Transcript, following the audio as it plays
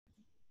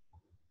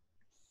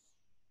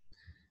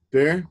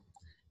Per,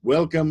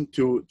 welcome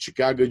to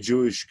Chicago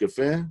Jewish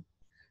Cafe.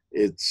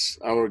 It's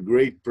our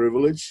great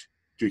privilege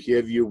to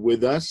have you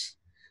with us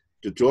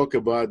to talk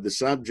about the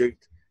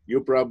subject you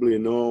probably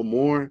know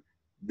more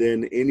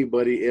than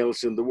anybody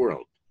else in the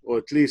world, or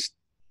at least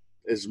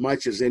as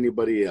much as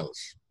anybody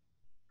else.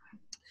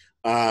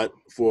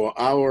 For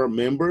our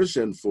members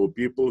and for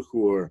people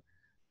who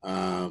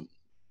are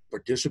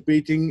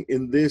participating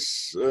in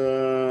this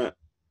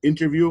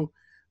interview,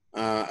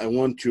 I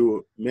want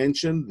to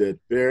mention that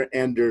Per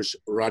Anders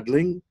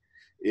Rudling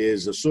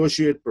is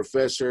associate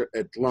professor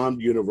at Lund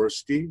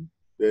University,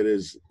 that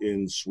is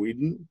in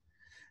Sweden,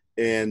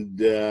 and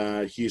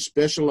he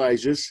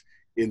specializes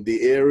in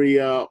the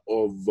area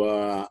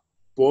of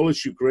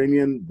Polish,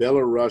 Ukrainian,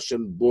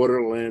 Belarusian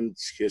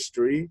borderlands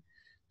history,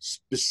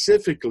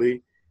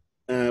 specifically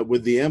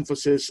with the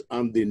emphasis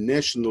on the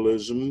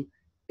nationalism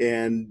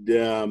and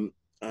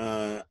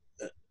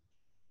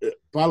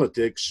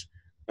politics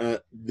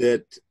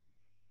that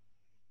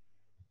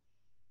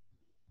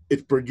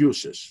it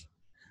produces.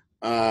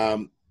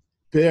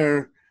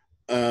 Per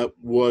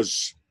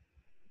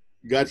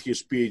got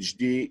his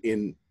PhD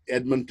in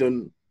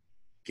Edmonton,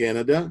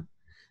 Canada,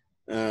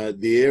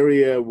 the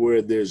area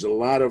where there's a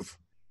lot of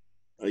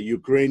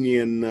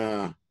Ukrainian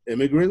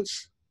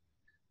immigrants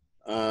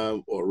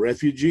or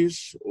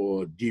refugees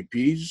or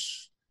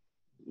DPs,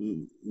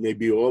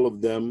 maybe all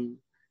of them.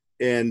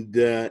 And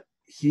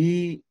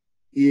he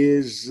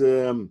is,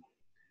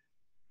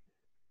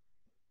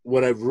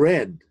 what I've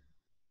read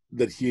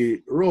that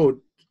he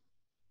wrote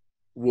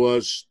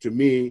was, to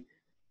me,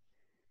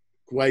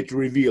 quite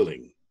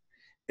revealing.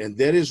 And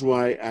that is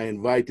why I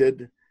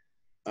invited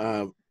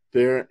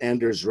Per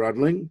Anders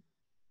Rudling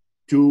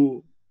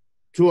to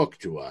talk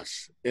to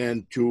us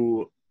and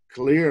to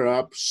clear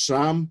up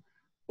some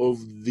of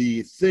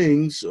the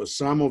things or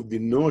some of the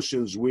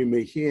notions we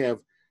may have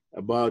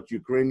about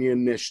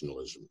Ukrainian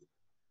nationalism.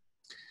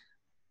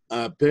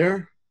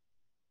 Per,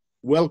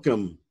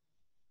 welcome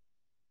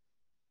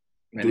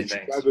Many to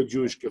thanks. Chicago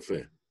Jewish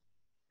Cafe.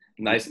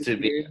 Nice to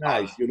be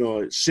nice, you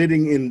know,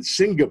 sitting in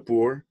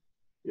Singapore,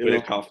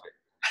 with coffee.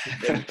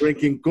 and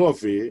drinking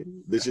coffee.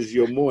 This is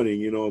your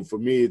morning, you know. For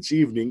me, it's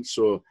evening,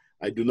 so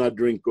I do not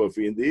drink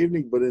coffee in the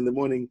evening, but in the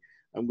morning,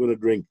 I'm going to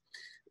drink.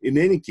 In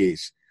any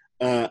case,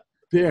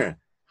 Per,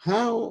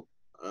 how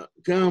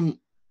come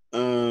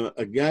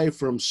a guy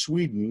from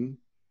Sweden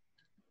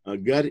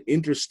got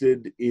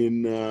interested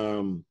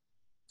in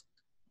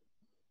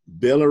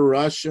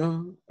Belarus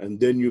and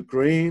then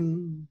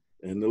Ukraine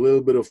and a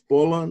little bit of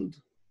Poland?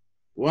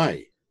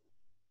 Why?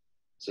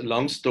 It's a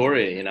long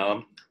story, you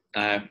know.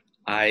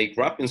 I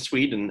grew up in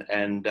Sweden,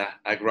 and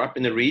I grew up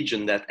in a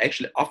region that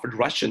actually offered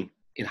Russian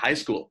in high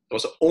school. It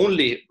was the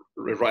only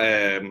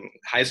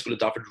high school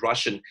that offered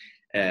Russian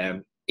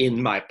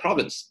in my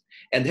province.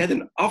 And they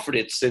hadn't offered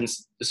it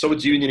since the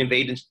Soviet Union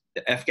invaded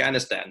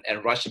Afghanistan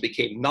and Russia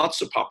became not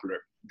so popular.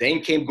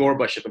 Then came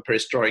Gorbachev and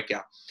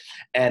Perestroika.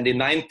 And in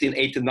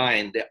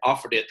 1989, they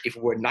offered it. If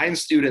we were 9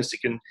 students who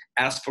can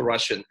ask for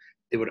Russian,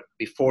 they would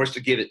be forced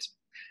to give it.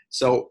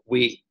 So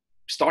we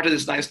started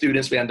as 9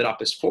 students, we ended up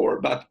as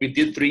 4, but we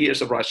did 3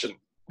 years of Russian.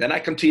 Then I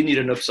continued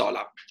in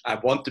Uppsala. I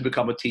wanted to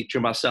become a teacher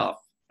myself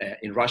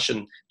in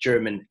Russian,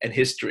 German, and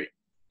history.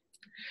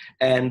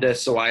 And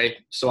so I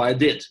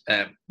did.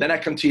 Then I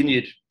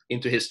continued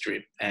into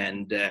history,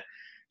 and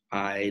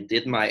I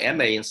did my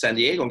MA in San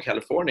Diego, in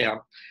California,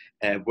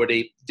 where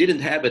they didn't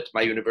have at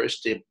my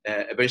university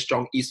a very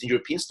strong Eastern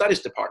European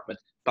Studies department,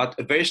 but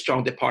a very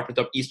strong department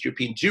of East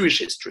European Jewish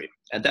history.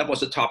 And that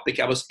was a topic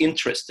I was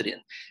interested in,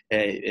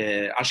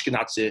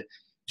 Ashkenazi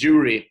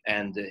Jewry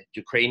and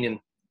Ukrainian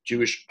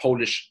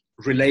Jewish-Polish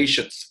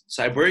relations.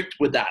 So I worked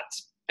with that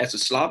as a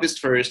Slavist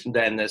first, and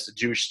then as a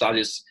Jewish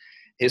Studies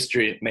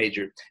history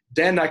major.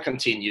 Then I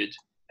continued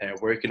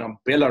working on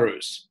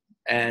Belarus.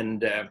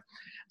 And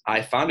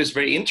I found this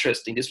very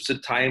interesting. This was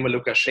a time when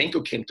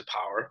Lukashenko came to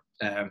power,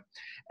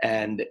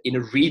 and in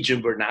a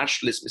region where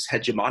nationalism is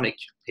hegemonic.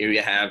 Here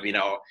you have, you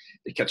know,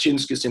 the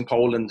Kaczynskis in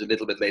Poland a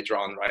little bit later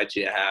on, right?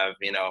 You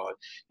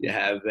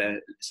have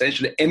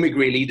essentially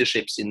emigre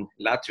leaderships in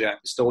Latvia,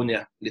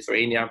 Estonia,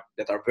 Lithuania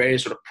that are very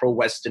sort of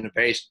pro-Western,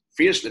 very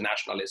fiercely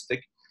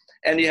nationalistic.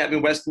 And you have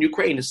in Western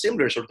Ukraine a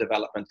similar sort of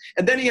development.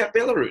 And then you have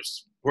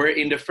Belarus, where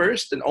in the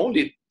first and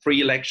only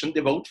free election,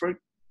 they vote for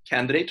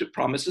candidate who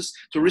promises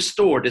to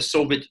restore the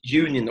Soviet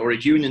Union or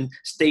a union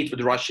state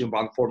with Russia in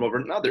one form or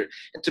another.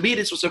 And to me,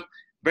 this was a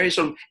very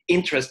sort of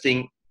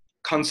interesting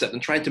concept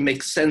and trying to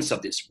make sense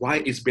of this. Why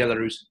is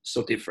Belarus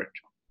so different?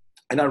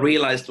 And I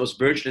realized there was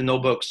virtually no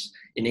books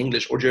in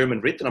English or German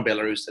written on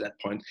Belarus at that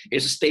point.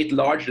 It's a state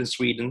larger than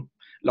Sweden,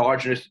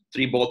 larger than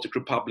 3 Baltic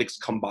republics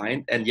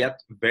combined, and yet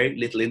very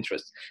little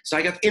interest. So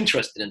I got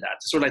interested in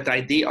that, sort of like the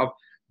idea of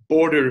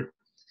border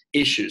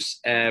issues.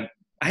 I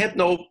had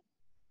no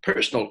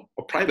personal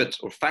or private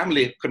or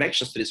family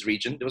connections to this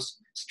region. There was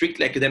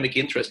strictly academic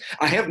interest.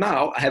 I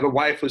have a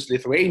wife who's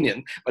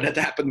Lithuanian, but that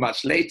happened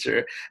much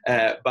later.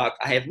 But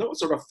I have no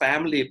sort of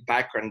family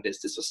background in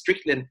this. This was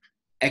strictly an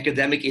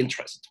academic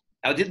interest.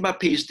 I did my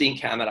PhD in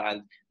Canada,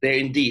 and there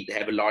indeed they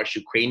have a large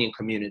Ukrainian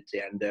community,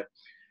 and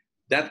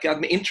that got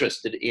me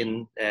interested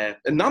in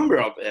a number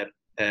of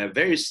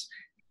various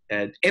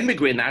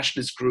immigrant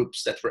nationalist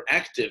groups that were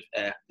active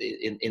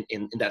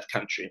in that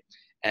country.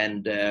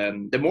 And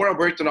the more I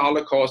worked on the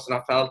Holocaust, and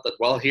I felt that,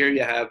 well, here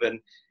you have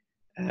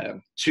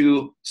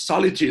two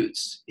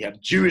solitudes. You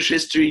have Jewish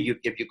history, you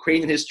have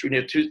Ukrainian history, and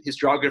you have two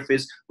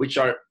historiographies which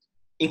are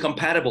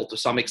incompatible to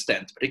some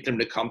extent, particularly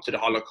when it comes to the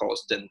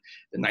Holocaust in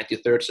the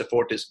 1930s and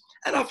 40s.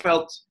 And I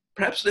felt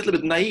perhaps a little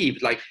bit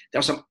naive, like there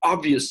are some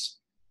obvious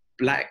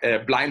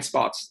blind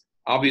spots,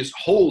 obvious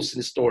holes in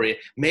the story.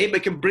 Maybe I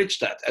can bridge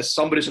that as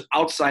somebody who's an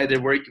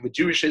outsider working with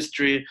Jewish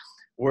history,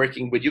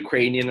 working with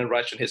Ukrainian and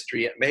Russian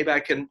history. Maybe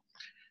I can,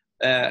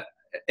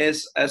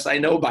 as I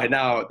know by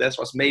now, that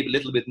was maybe a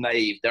little bit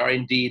naive. There are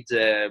indeed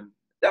there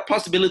are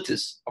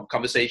possibilities of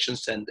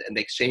conversations and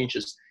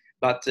exchanges,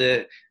 but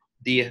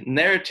the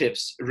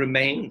narratives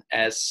remain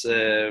as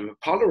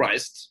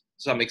polarized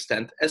to some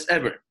extent as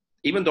ever,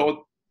 even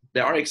though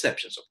there are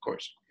exceptions, of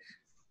course.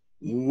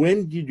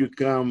 When did you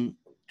come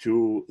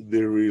to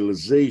the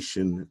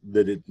realization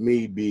that it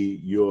may be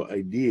your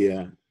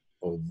idea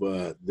of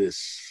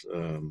this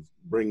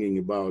bringing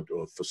about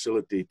or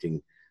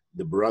facilitating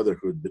the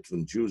brotherhood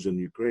between Jews and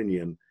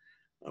Ukrainian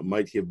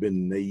might have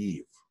been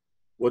naive?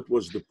 What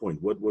was the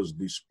point? What was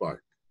the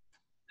spark?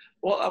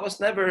 Well, I was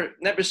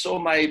never saw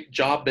my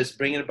job as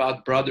bringing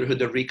about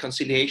brotherhood or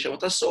reconciliation.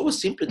 What I saw was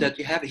simply that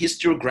you have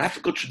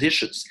historiographical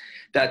traditions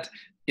that,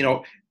 you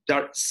know,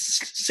 there are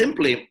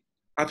simply,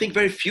 I think,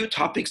 very few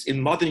topics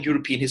in modern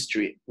European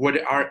history where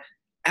there are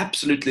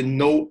absolutely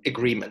no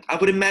agreement. I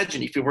would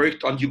imagine if you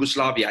worked on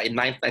Yugoslavia in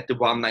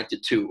 1991,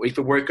 92, or if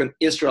you work on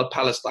Israel,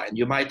 Palestine,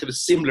 you might have a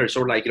similar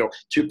sort of like, you know,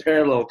 two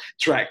parallel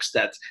tracks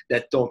that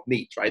don't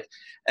meet, right?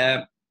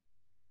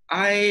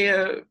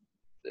 I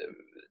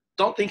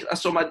don't think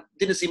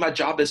didn't see my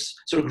job as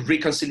sort of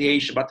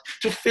reconciliation, but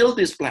to fill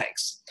these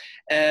blanks.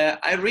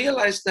 I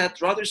realized that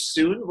rather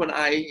soon when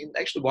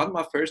actually one of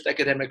my first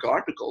academic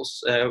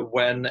articles,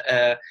 when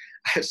I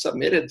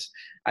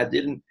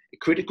did a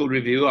critical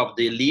review of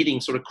the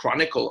leading sort of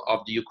chronicle of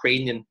the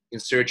Ukrainian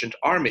insurgent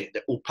army,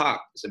 the UPA.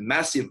 It's a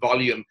massive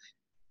volume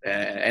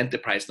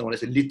enterprise known as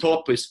the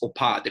Litopis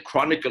UPA, the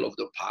Chronicle of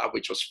the UPA,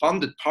 which was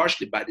funded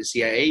partially by the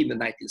CIA in the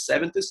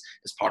 1970s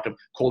as part of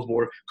Cold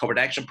War covert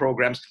action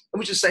programs, and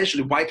which is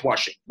essentially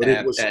whitewashing. But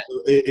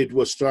it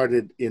was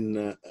started in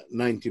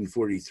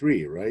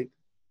 1943, right?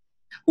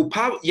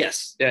 UPA,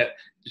 yes.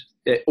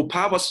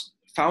 UPA was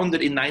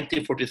founded in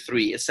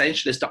 1943,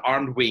 essentially as the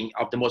armed wing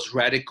of the most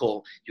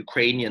radical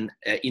Ukrainian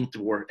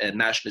interwar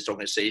nationalist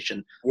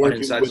organization.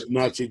 Working with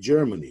Nazi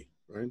Germany,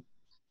 right?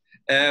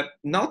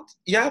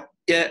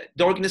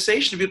 The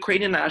Organization of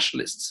Ukrainian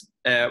Nationalists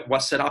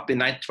was set up in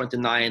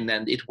 1929,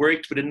 and it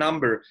worked with a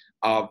number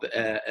of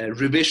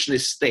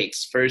revisionist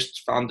states,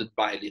 first founded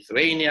by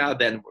Lithuania,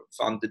 then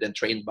funded and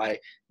trained by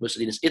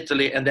Mussolini's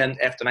Italy, and then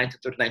after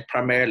 1939,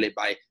 primarily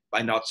by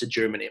Nazi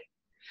Germany.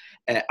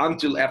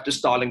 Until after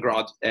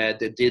Stalingrad,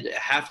 they did a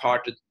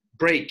half-hearted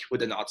break with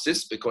the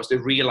Nazis because they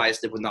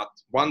realized they would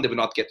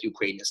not get the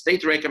Ukrainian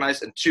state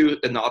recognized, and two,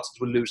 the Nazis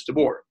would lose the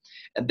war.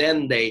 And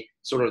then they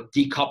sort of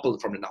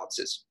decoupled from the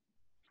Nazis.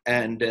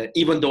 And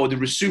even though they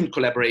resumed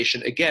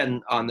collaboration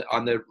again on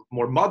a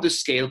more modest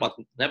scale, but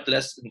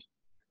nevertheless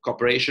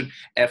cooperation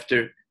after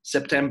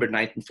September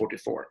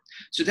 1944.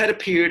 So it had a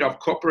period of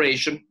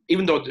cooperation,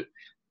 even though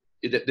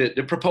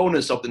the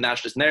proponents of the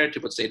nationalist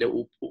narrative would say that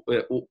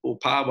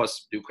UPA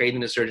was the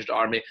Ukrainian Insurgent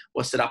Army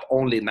was set up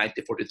only in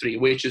 1943,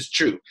 which is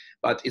true.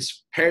 But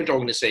its parent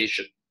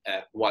organization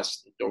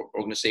was the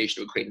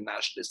Organization of Ukrainian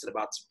Nationalists, and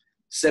about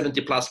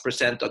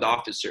 70+% of the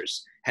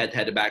officers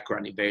had a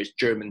background in various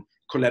German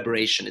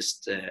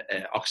collaborationist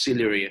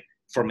auxiliary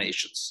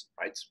formations,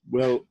 right?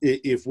 Well,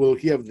 if we'll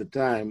have the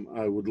time,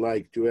 I would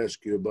like to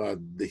ask you about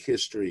the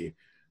history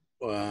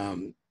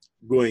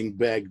going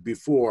back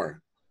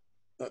before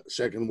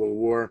Second World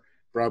War,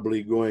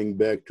 probably going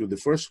back to the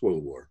First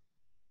World War,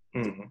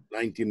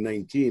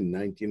 1919,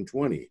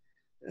 1920,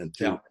 and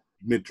to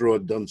Dmitro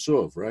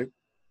Dontsov, right?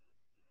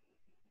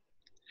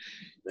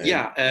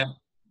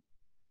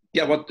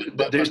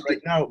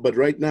 But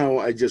right now,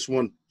 I just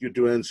want you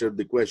to answer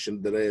the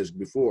question that I asked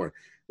before.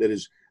 That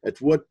is, at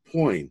what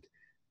point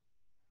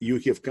you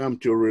have come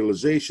to a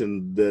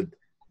realization that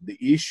the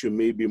issue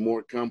may be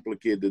more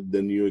complicated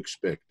than you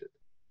expected?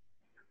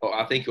 Oh,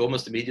 I think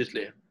almost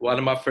immediately. One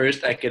of my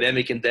first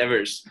academic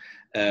endeavors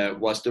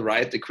was to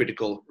write the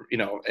critical,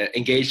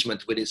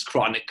 engagement with this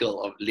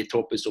chronicle of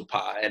Litopis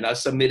UPA, and I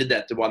submitted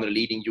that to one of the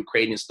leading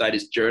Ukrainian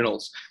studies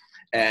journals.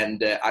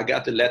 And I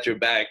got the letter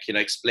back,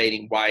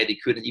 explaining why they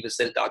couldn't even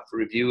send it out for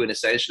review, and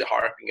essentially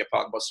harping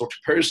upon what sort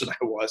of person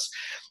I was.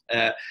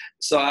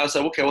 So I was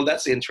like, okay, well,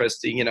 that's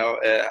interesting.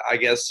 I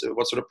guess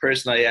what sort of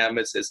person I am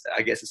is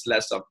I guess it's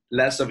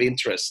less of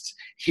interest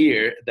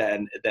here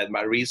than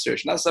my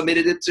research. And I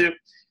submitted it to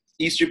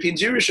East European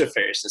Jewish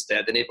Affairs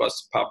instead, and it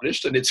was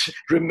published, and it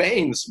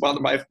remains one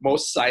of my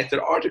most cited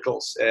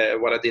articles.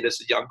 What I did as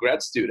a young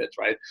grad student,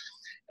 right?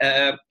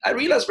 I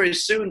realized very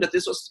soon that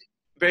this was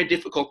very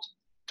difficult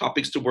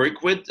topics to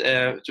work with,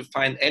 to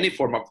find any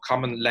form of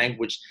common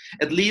language,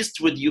 at least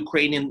with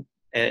Ukrainian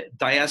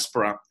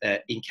diaspora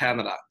in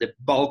Canada, the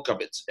bulk of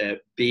it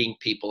being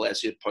people,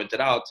 as you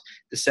pointed out,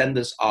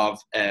 descendants of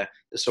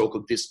the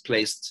so-called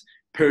displaced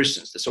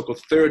persons, the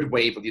so-called third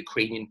wave of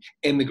Ukrainian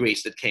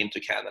immigrants that came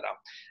to Canada,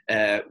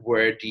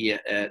 where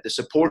the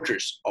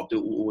supporters of the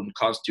UN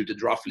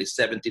constituted roughly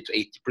 70 to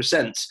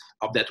 80%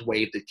 of that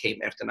wave that came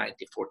after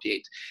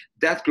 1948.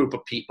 That group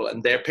of people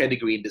and their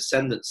pedigree and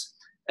descendants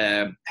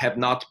have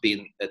not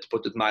been, to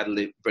put it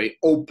mildly, very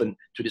open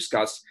to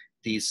discuss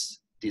these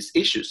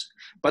issues.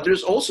 But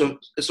there's also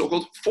a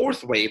so-called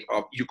fourth wave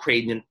of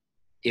Ukrainian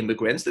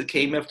immigrants that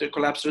came after the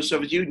collapse of the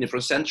Soviet Union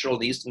from Central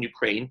and Eastern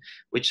Ukraine,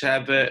 which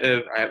have,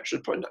 I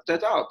should point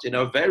that out,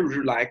 very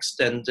relaxed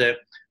and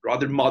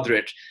rather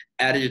moderate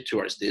attitude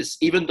towards this,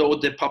 even though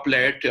the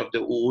popularity of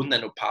the UN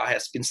and UPA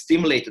has been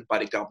stimulated by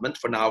the government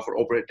for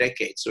over a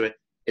decade. So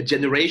a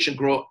generation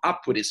grew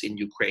up with this in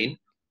Ukraine,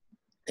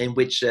 in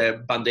which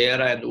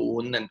Bandera and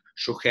UN and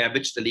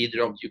Grushevskiy, the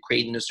leader of the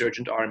Ukrainian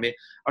insurgent army,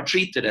 are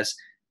treated as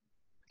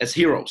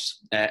heroes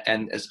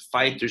and as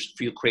fighters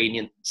for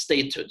Ukrainian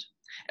statehood.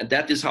 And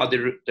that is how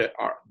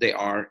they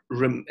are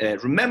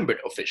remembered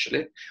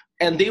officially.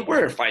 And they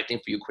were fighting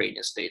for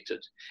Ukrainian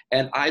statehood.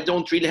 And I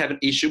don't really have an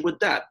issue with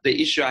that.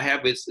 The issue I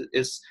have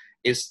is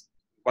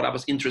what I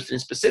was interested in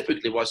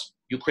specifically was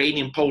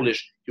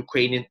Ukrainian-Polish,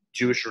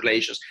 Ukrainian-Jewish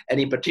relations. And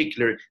in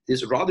particular,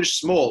 this rather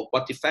small,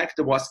 but de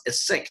facto was a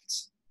sect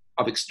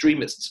of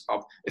extremists, of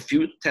a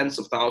few tens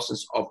of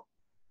thousands of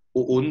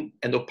UN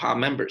and UPA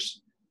members.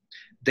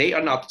 They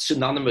are not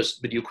synonymous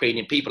with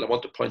Ukrainian people. I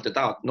want to point that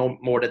out, no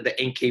more than the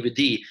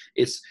NKVD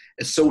is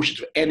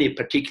associated with any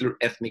particular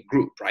ethnic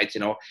group, right?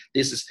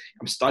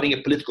 I'm starting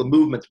a political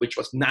movement which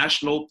was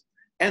national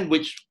and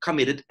which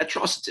committed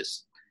atrocities.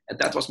 And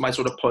that was my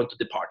sort of point of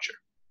departure.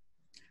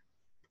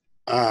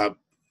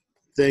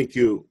 Thank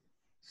you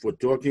for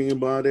talking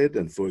about it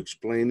and for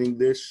explaining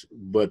this.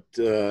 But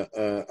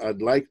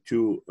I'd like to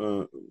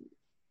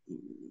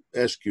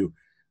ask you,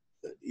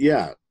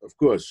 yeah, of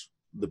course,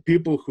 the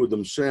people who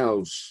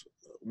themselves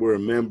were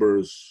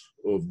members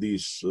of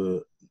these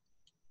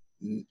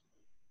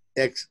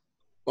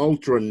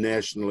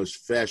ultra-nationalist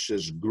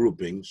fascist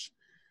groupings,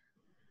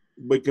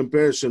 by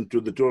comparison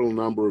to the total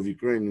number of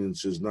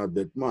Ukrainians, is not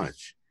that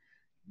much.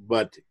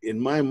 But in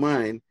my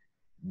mind,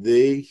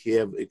 they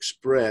have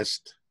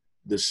expressed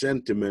the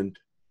sentiment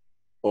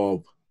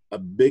of a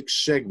big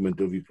segment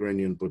of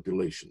Ukrainian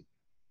population.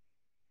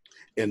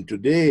 And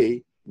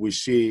today we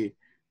see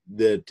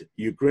that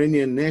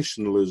Ukrainian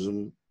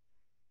nationalism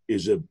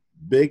is a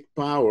big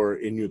power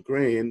in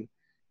Ukraine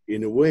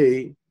in a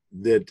way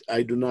that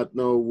I do not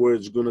know where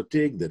it's going to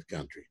take that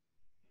country.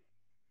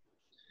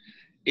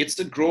 It's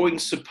the growing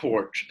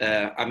support.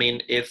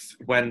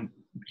 When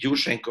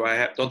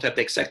Yushchenko, don't have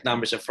the exact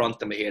numbers in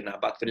front of me here now,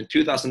 but in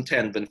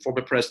 2010, when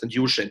former President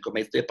Yushchenko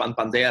made Stepan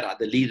Bandera,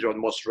 the leader of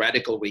the most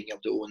radical wing of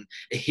the UN,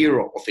 a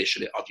hero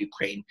officially of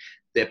Ukraine,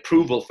 the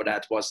approval for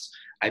that was,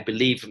 I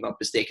believe, if I'm not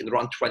mistaken,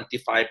 around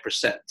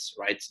 25%,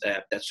 right?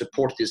 That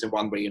support this in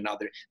one way or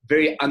another.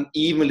 Very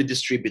unevenly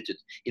distributed.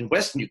 In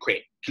Western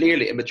Ukraine,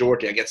 clearly a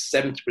majority, I guess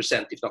 70%,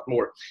 if not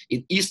more.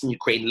 In Eastern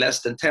Ukraine,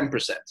 less than 10%.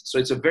 So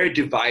it's a very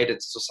divided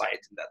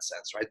society in that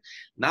sense, right?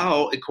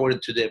 Now,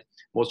 according to the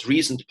most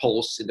recent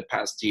polls in the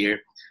past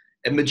year,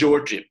 a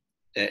majority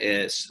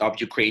of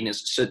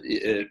Ukrainians,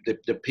 the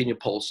opinion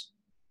polls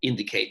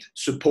indicate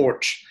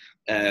support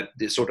have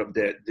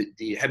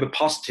a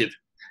positive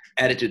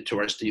attitude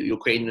towards the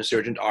Ukrainian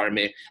insurgent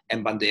army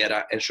and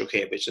Bandera and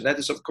Grushevskiy. And that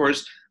is, of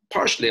course,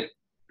 partially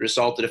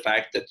result of the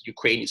fact that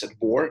Ukraine is at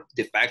war.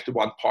 De facto,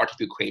 one part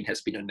of Ukraine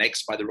has been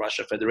annexed by the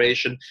Russian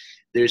Federation.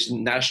 There's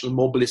national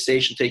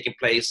mobilization taking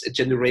place. A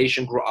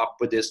generation grew up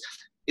with this.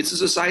 It's a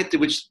society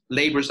which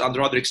labors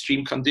under other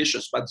extreme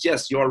conditions. But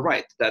yes, you are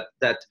right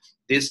that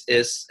this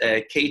is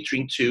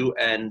catering to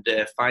and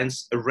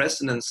finds a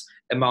resonance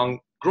among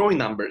growing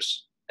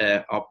numbers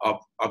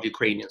of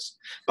Ukrainians.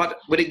 But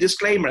with a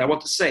disclaimer, I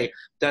want to say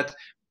that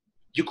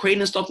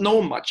Ukrainians don't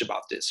know much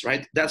about this,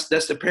 right? That's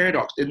the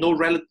paradox. They know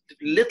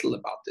relatively little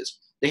about this.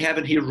 They have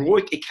a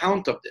heroic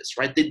account of this,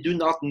 right? They do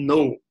not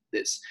know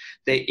this.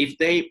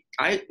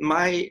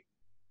 My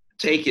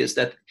take is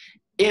that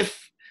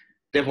if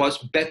there was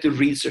better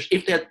research,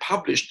 if they had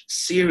published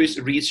serious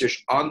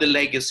research on the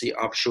legacy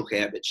of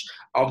Grushevskiy,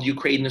 of the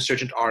Ukrainian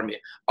insurgent army,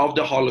 of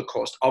the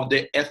Holocaust, of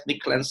the ethnic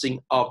cleansing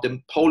of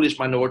the Polish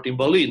minority in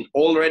Berlin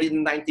already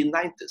in the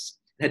 1990s,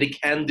 had a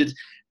candid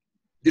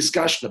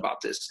discussion about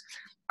this,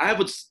 I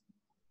would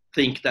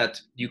think that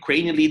the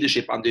Ukrainian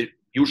leadership under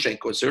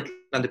Yushchenko and certainly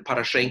under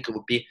Poroshenko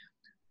would be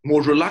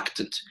more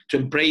reluctant to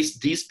embrace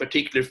these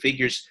particular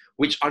figures,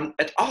 which are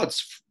at odds,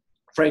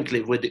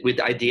 frankly, with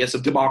the ideas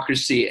of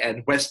democracy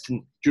and Western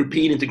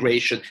European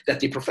integration that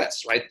they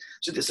profess, right?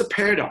 So there's a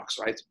paradox,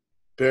 right?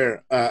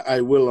 Per,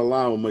 I will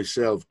allow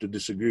myself to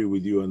disagree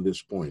with you on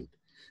this point.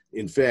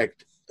 In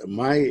fact,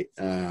 my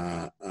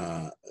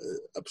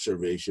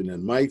observation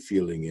and my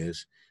feeling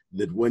is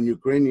that when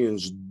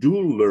Ukrainians do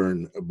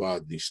learn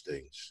about these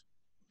things,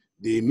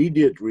 the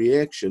immediate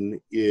reaction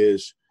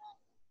is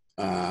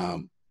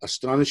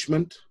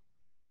astonishment,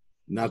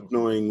 not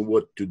knowing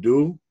what to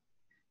do,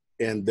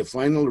 and the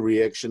final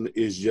reaction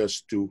is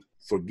just to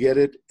forget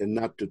it and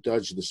not to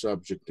touch the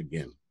subject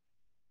again.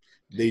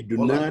 They do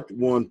not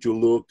want to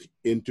look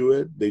into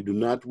it. They do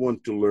not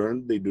want to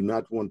learn. They do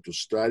not want to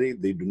study.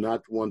 They do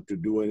not want to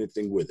do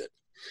anything with it.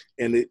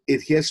 And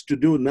it has to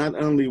do not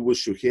only with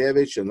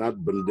Shukhevich and not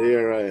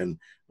Bandera and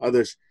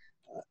others.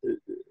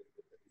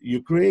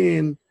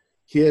 Ukraine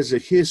has a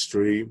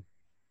history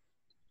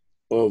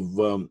of,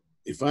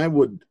 if I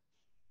would,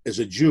 as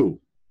a Jew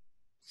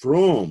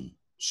from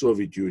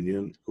Soviet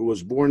Union, who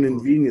was born in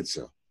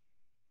Vinnytsia.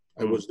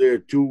 I was there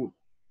two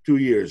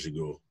years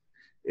ago.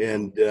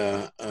 And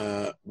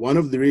one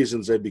of the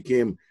reasons I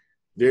became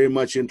very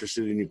much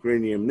interested in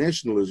Ukrainian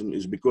nationalism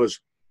is because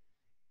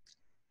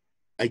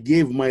I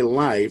gave my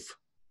life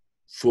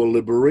for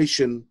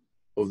liberation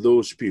of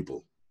those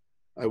people.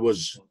 I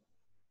was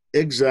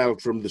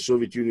exiled from the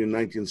Soviet Union in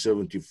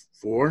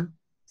 1974,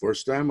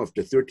 first time.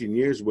 After 13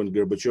 years, when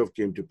Gorbachev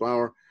came to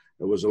power,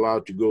 I was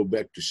allowed to go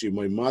back to see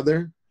my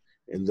mother.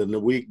 And then a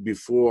week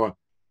before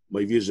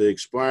my visa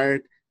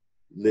expired,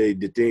 they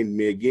detained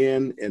me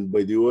again, and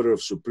by the order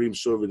of Supreme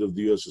Soviet of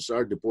the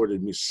USSR,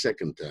 deported me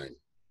second time.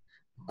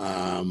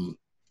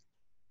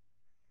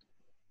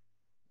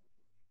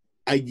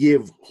 I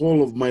give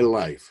whole of my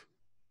life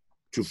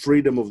to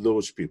freedom of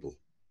those people.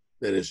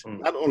 That is,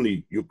 not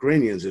only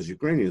Ukrainians as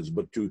Ukrainians,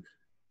 but to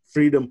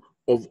freedom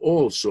of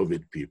all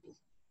Soviet people.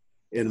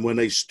 And when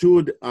I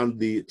stood on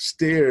the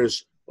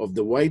stairs of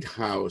the White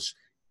House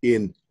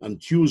on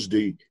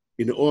Tuesday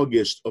in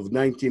August of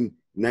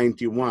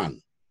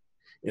 1991,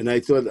 and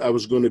I thought I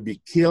was going to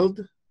be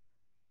killed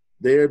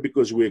there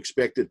because we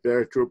expected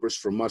paratroopers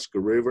from Moscow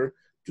River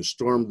to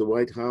storm the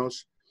White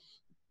House,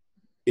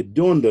 it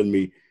dawned on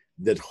me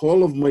that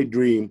whole of my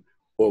dream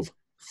of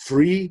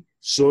free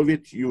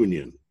Soviet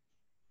Union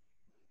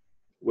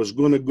was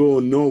going to go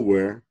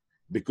nowhere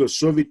because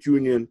Soviet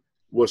Union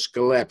was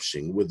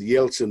collapsing, with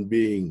Yeltsin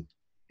being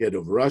head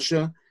of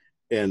Russia,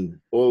 and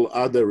all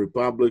other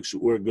republics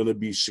were going to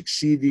be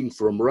succeeding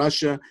from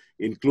Russia,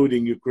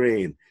 including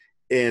Ukraine.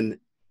 And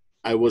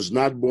I was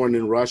not born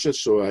in Russia,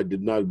 so I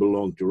did not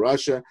belong to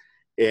Russia.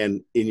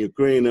 And in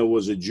Ukraine, I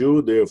was a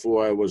Jew,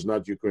 therefore I was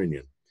not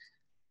Ukrainian.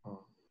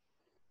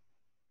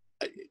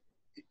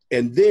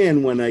 And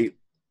then when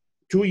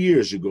 2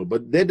 years ago,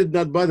 but that did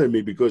not bother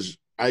me because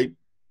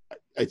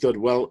I thought,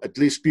 well, at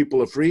least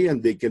people are free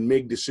and they can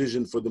make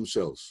decisions for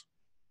themselves.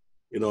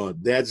 You know,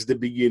 that's the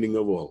beginning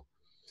of all.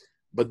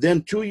 But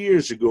then 2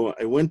 years ago,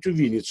 I went to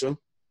Vinnytsia,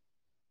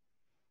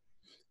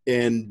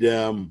 and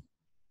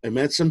I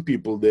met some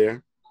people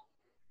there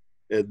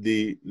at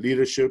the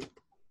leadership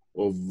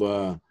of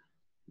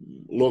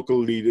local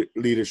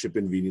leadership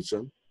in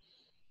Vinnytsia.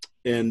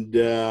 And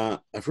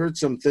I've heard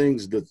some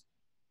things that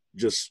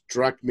just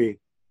struck me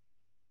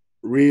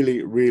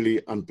really,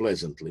 really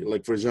unpleasantly.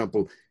 Like, for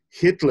example,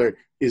 Hitler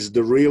is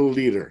the real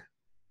leader.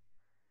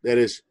 That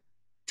is,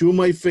 to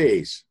my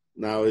face.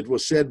 Now, it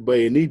was said by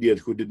an idiot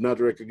who did not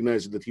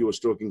recognize that he was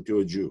talking to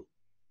a Jew.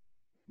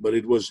 But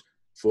it was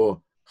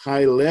for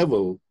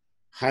high-level,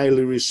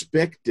 highly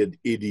respected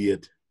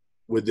idiot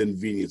within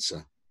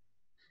Vinnytsia.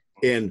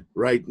 And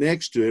right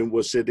next to him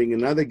was sitting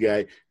another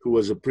guy who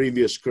was a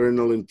previous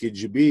colonel in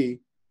KGB.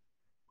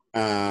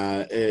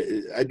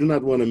 I do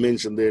not want to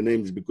mention their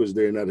names because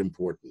they're not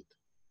important.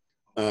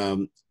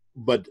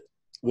 But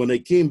when I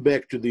came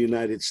back to the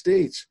United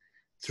States,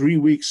 3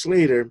 weeks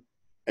later,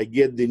 I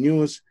get the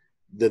news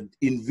that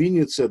in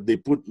Vinnytsia, they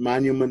put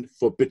monument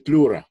for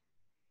Petlura.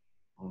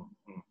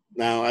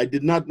 Now, I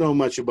did not know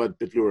much about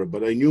Petlura,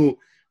 but I knew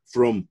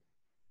from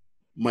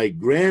my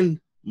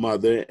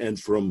grandmother and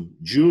from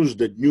Jews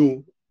that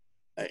knew,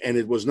 and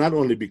it was not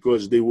only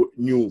because they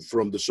knew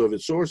from the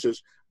Soviet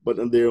sources, but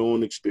in their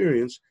own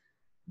experience,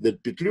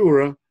 that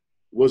Petlura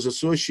was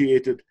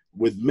associated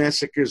with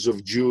massacres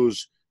of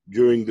Jews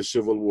during the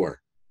Civil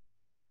War.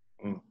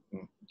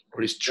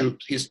 Or his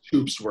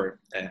troops were,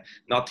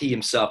 not he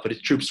himself, but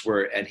his troops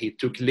were, and he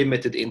took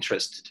limited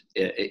interest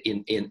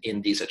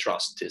in these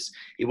atrocities.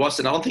 He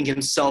wasn't, I don't think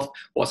himself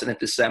was an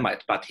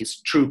anti-Semite, but his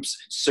troops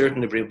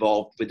certainly were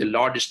involved with the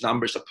largest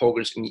numbers of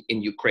pogroms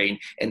in Ukraine,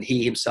 and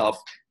he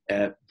himself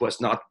was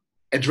not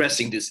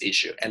addressing this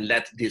issue and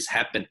let this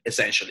happen,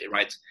 essentially,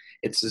 right?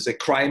 It's a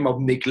crime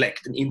of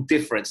neglect and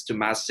indifference to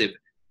massive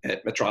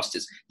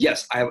atrocities.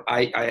 Yes,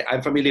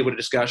 I'm familiar with the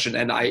discussion,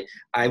 and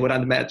I would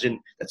imagine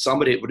that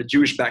somebody with a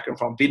Jewish background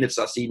from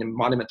Vinnytsia seeing a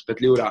monument to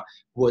Petlura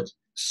would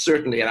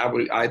certainly,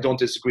 and I don't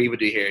disagree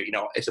with you here, you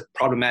know, it's a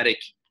problematic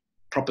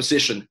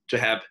proposition to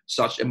have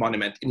such a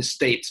monument in a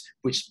state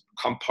which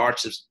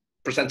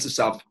presents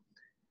itself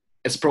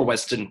as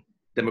pro-Western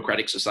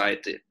democratic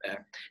society.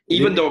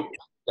 Even though,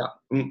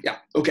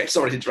 okay,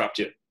 sorry to interrupt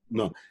you.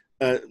 No.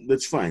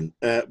 That's fine.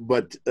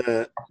 But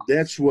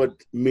that's what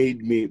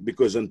made me,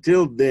 because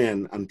until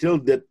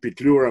that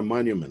Petlura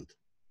monument,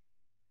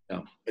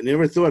 I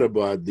never thought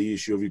about the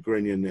issue of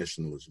Ukrainian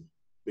nationalism,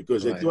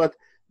 because I thought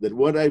that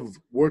what I've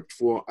worked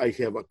for, I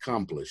have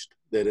accomplished.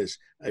 That is,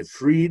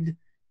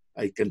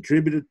 I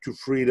contributed to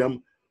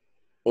freedom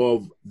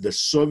of the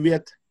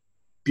Soviet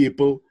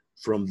people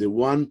from the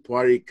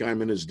one-party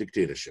communist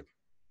dictatorship.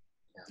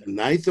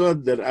 And I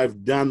thought that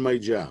I've done my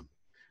job.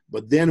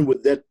 But then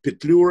with that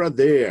Petlura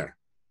there,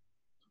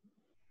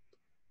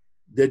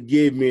 that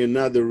gave me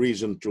another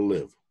reason to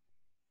live.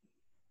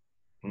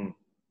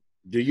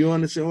 Do you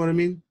understand what I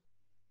mean?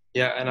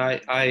 Yeah, and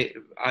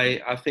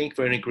I think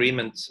we're in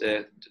agreement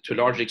to a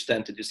large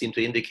extent that you seem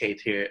to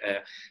indicate here.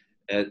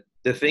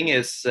 The thing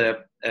is,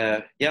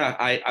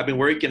 I'm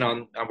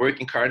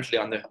working currently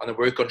on the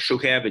work on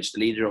Grushevskiy, the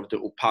leader of the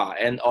UPA,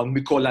 and on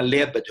Mykola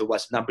Lebed, who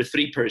was number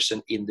 3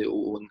 person in the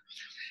UN.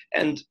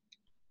 And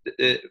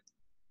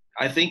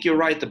I think you're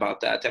right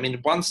about that. I mean,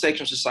 one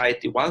section of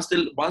society, once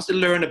they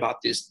learn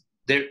about this,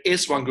 there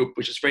is one group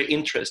which is very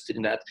interested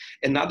in that.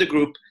 Another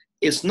group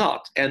is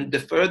not. And the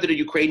further the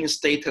Ukrainian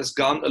state has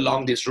gone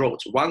along these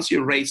roads, once you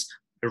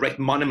erect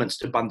monuments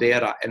to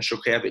Bandera and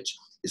Grushevskiy,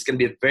 it's going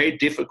to be very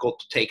difficult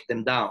to take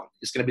them down.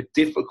 It's going to be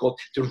difficult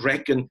to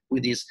reckon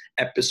with these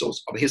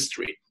episodes of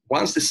history.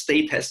 Once the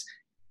state has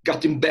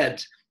got in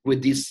bed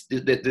with these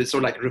the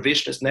sort of like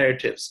revisionist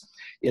narratives,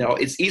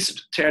 it's easy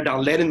to tear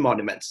down Lenin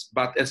monuments,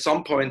 but at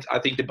some point, I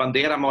think the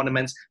Bandera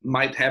monuments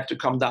might have to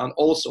come down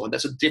also, and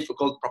that's a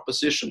difficult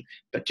proposition,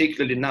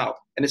 particularly now.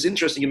 And it's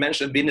interesting, you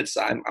mentioned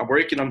Vinnytsia. I'm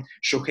working on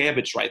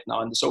Grushevskiy right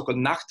now in the so-called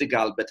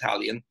Nachtigall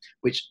battalion,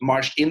 which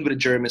marched in with the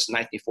Germans in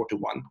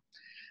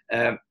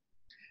 1941.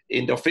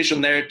 In the official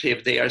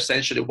narrative, they are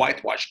essentially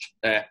whitewashed,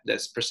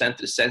 that's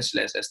presented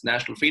essentially as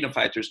national freedom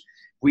fighters.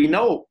 We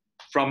know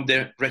from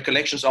the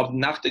recollections of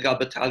Nachtigall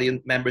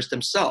battalion members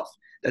themselves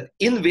that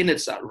in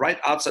Vinnytsia, right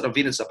outside of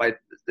Vinnytsia, by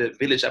the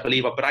village, I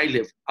believe, of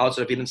Brailev,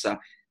 outside of Vinnytsia,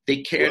 they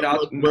carried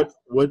out...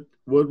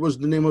 What was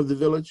the name of the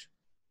village?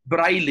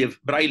 Brailev.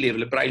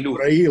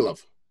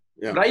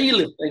 Yeah.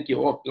 Brailev, thank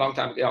you. Oh, long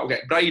time ago. Okay,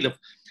 Brailev.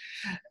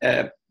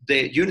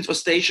 The unit was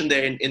stationed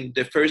there in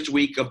the first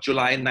week of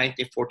July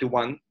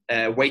 1941,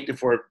 waiting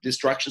for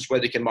instructions where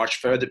they can march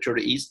further to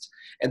the east.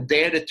 And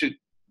there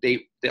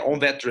their own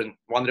veteran,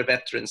 one of the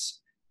veterans,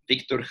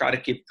 Viktor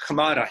Kharkiv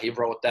Khmara, he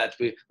wrote that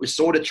we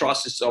saw the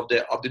atrocities of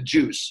the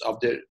Jews, of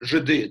the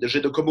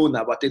Žydų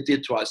komuna, what they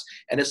did to us.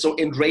 And it so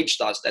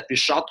enraged us that we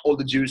shot all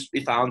the Jews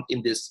we found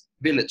in this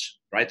village,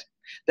 right?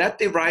 That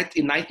they write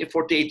in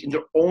 1948 in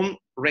their own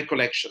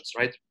recollections,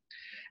 right?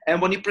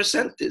 And when you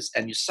present this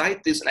and you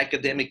cite this in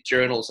academic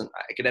journals and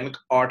academic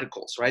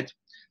articles, right?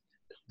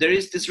 There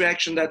is this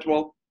reaction that,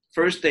 well,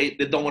 first they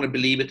don't want to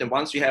believe it. And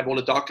once you have all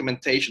the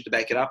documentation to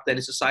back it up, then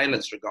it's a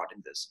silence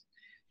regarding this.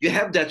 You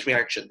have that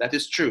reaction, that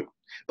is true.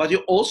 But you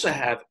also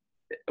have,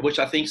 which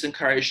I think is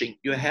encouraging,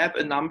 you have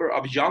a number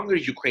of younger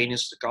Ukrainian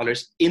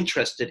scholars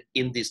interested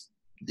in these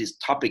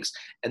topics,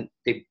 and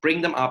they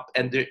bring them up,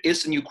 and there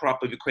is a new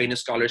crop of Ukrainian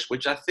scholars,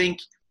 which I think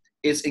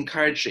is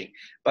encouraging.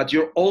 But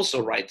you're also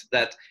right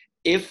that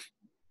if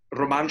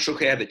Roman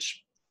Grushevskiy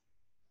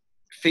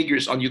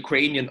figures on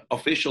Ukrainian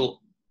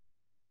official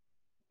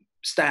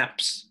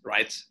stamps,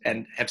 right,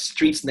 and have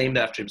streets named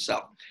after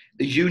himself,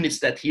 the units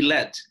that he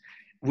led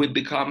would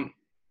become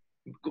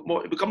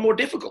more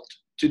difficult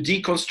to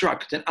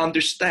deconstruct and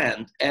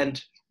understand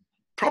and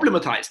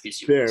problematize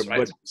these units. Fair, right?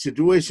 But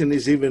situation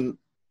is even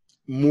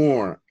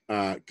more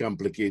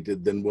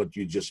complicated than what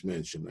you just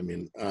mentioned. I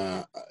mean,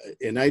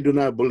 and I do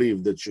not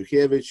believe that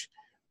Grushevskiy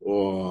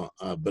or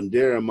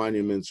Bandera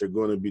monuments are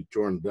going to be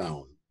torn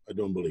down. I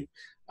don't believe.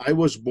 I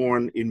was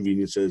born in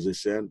Vinnytsia, as I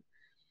said,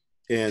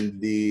 and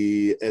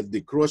at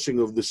the crossing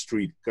of the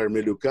street,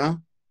 Karmeluka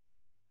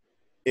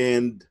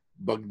and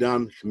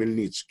Bogdan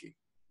Khmelnytsky.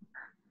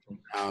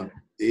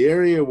 The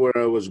area where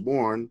I was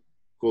born,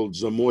 called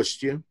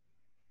Zamostye,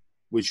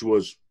 which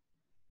was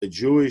a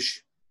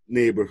Jewish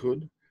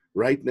neighborhood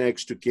right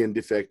next to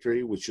candy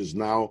factory, which is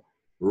now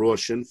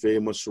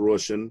famous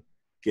Russian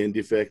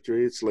candy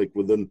factory. It's like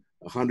within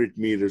 100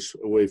 meters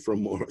away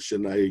from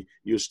Russian. I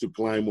used to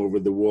climb over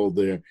the wall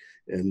there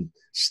and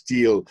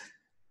steal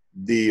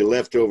the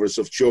leftovers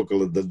of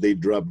chocolate that they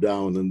dropped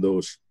down and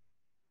those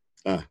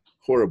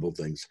horrible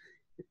things.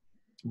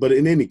 But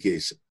in any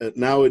case,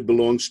 now it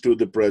belongs to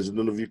the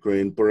president of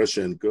Ukraine,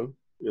 Poroshenko,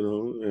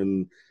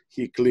 and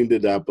he cleaned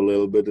it up a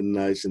little bit and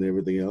nice and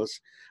everything else.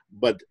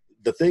 But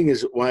the thing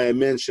is, why I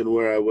mentioned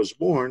where I was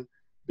born,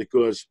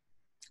 because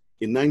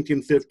in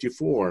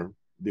 1954,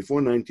 before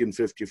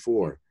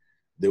 1954,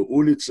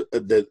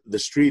 the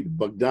street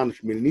Bogdan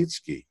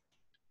Khmelnytsky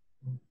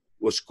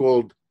was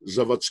called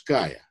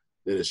Zavodskaya,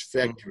 that is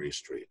Factory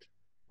Street.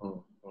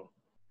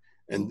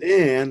 And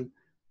then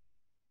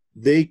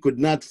they could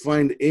not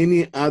find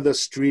any other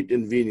street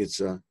in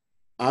Vinnytsia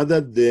other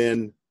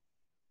than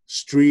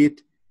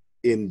street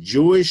in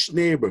Jewish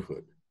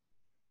neighborhood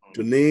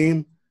to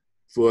name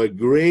for a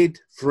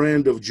great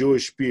friend of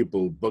Jewish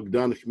people,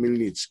 Bogdan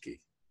Khmelnytsky.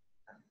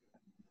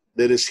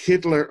 That is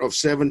Hitler of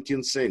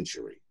 17th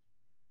century.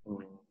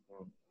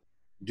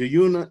 Do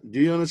you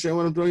understand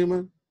what I'm talking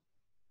about?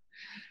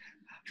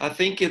 I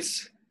think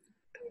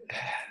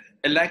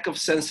a lack of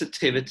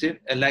sensitivity,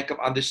 a lack of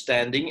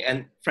understanding,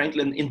 and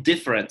frankly, an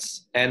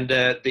indifference. And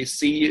they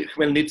see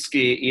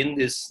Khmelnytsky in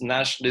this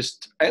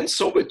nationalist and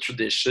Soviet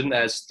tradition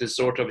as the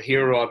sort of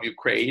hero of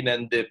Ukraine,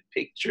 and the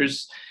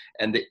pictures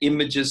and the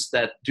images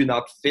that do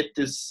not fit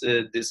this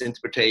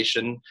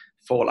interpretation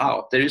fall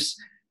out. There is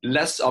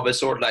less of a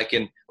sort of like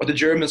in what the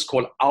Germans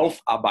call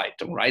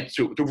Aufarbeitung, right?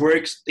 To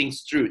work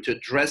things through, to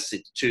address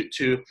it,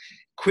 to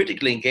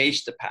critically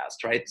engage the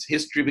past, right?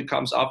 History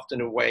becomes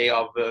often a way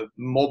of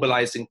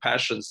mobilizing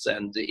passions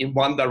and in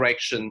one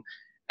direction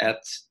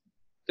at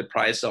the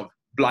price of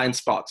blind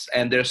spots.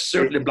 And there's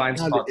certainly blind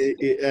spots.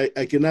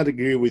 I cannot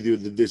agree with you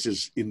that this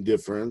is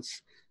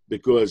indifference,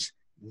 because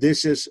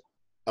this is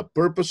a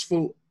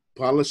purposeful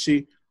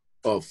policy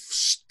of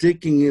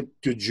sticking it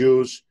to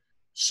Jews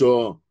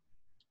so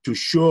to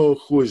show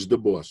who is the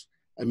boss.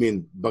 I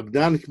mean,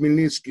 Bogdan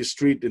Khmelnytsky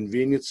Street in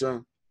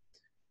Vinnytsia,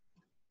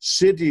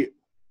 city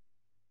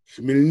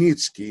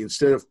Khmelnytsky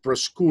instead of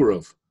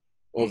Proskurov,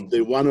 of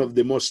one of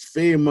the most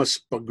famous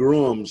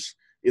pogroms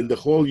in the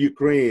whole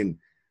Ukraine,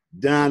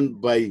 done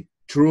by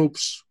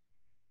troops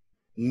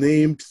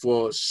named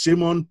for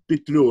Simon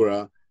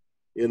Petlura,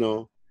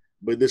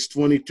 by this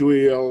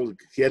 22-year-old,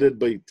 headed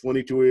by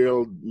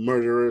 22-year-old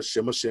murderer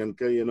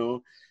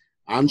Semosenko,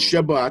 on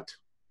Shabbat,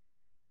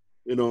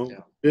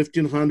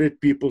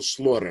 1,500 people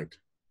slaughtered.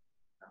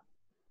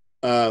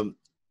 And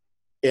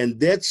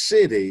that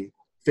city,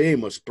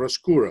 famous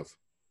Proskurov,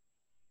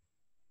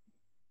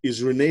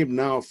 is renamed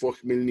now for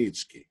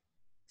Khmelnytsky,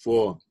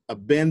 for a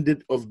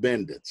bandit of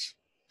bandits,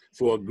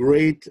 for a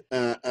great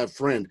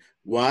friend.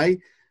 Why?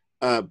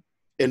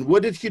 And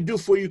what did he do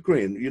for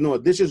Ukraine?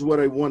 This is what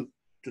I want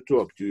to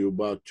talk to you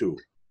about too.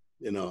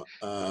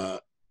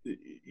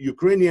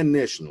 Ukrainian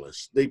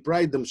nationalists, they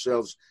pride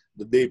themselves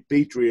that they're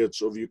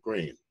patriots of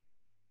Ukraine,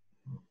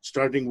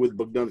 starting with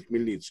Bogdan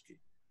Khmelnytsky.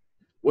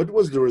 What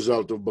was the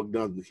result of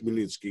Bogdan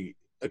Khmelnytsky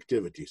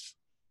activities?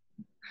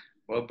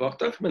 Well,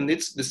 Bogdan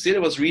Khmelnytsky, the city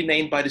was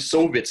renamed by the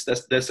Soviets.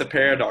 That's a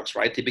paradox,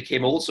 right? He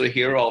became also a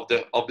hero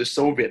of the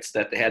Soviets,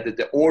 that they had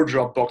the order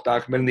of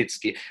Bogdan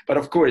Khmelnytsky. But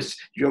of course,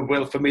 you're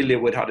well familiar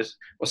with how this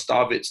was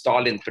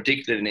Stalin,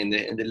 particularly in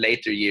the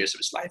later years of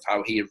his life,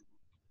 how he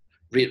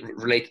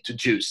related to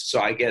Jews. So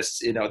I guess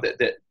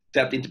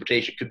that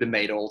interpretation could be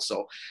made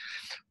also.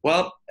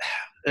 Well,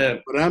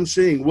 but I'm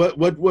saying what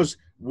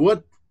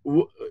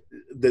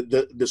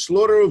the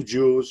slaughter of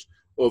Jews,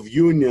 of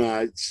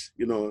Unites,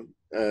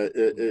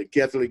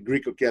 Catholic,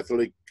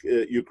 Greco-Catholic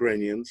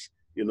Ukrainians,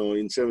 in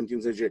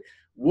 17th century.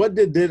 What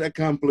did that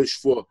accomplish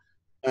for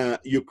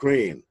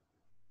Ukraine?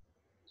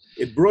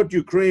 It brought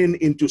Ukraine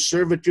into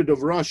servitude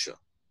of Russia.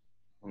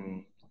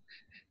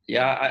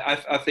 Yeah,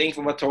 I think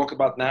when we talk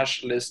about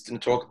nationalists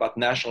and talk about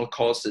national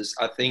causes,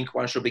 I think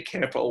one should be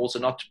careful also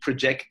not to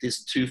project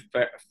this too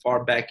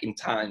far back in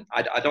time.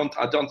 I don't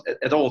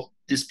at all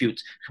dispute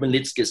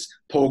Khmelnytsky's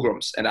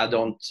pogroms, and I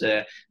don't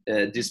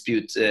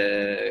dispute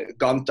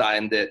Gonta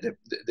and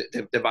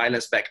the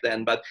violence back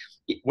then. But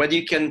whether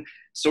you can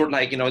sort of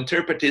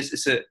interpret this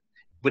as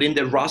within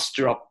the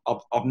roster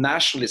of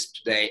nationalists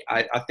today,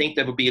 I think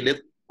there would be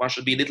one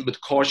should be a little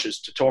bit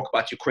cautious to talk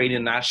about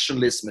Ukrainian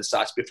nationalism as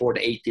such before the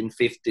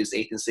 1850s,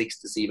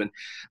 1860s even.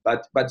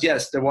 But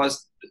yes, there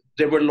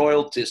were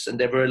loyalties and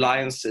there were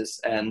alliances,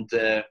 and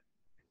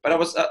but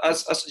I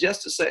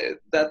suggest to say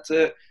that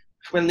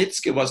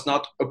Khmelnytsky was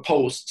not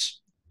opposed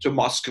to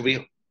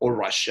Moscow or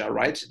Russia,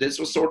 right? This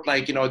was sort of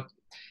a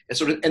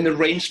sort of an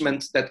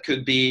arrangement that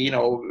could be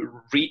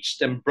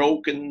reached and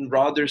broken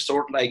rather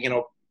sort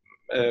of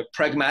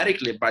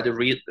pragmatically by the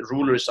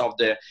rulers of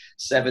the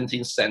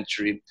 17th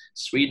century.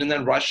 Sweden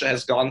and Russia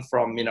has gone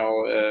from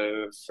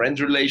friend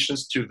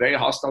relations to very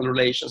hostile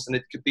relations, and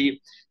it could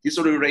be these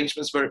sort of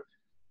arrangements were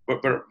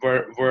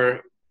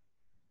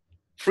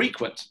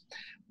frequent.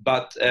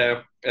 But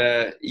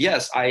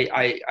yes,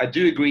 I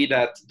do agree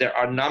that there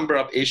are a number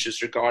of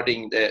issues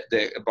regarding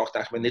the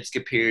Bogdan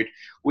Khmelnytsky period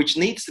which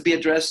needs to be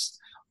addressed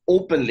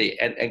openly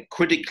and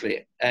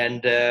critically,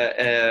 and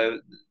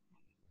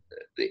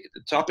the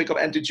topic of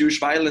anti-Jewish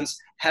violence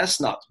has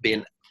not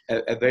been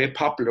a very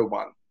popular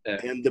one.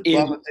 And the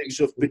politics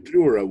of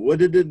Petlura, what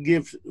did it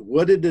give?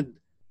 What did it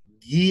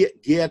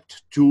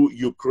get to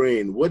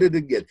Ukraine? What did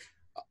it get?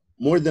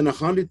 More than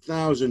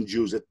 100,000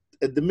 Jews, at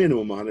the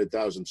minimum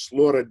 100,000,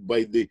 slaughtered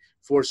by the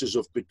forces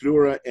of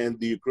Petlura and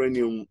the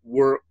Ukrainian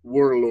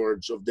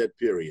warlords of that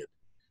period.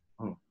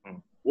 Mm-hmm.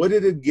 What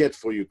did it get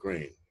for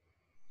Ukraine?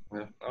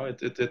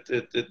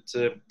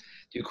 The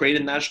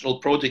Ukrainian national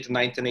project in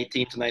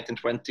 1918 to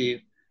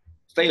 1920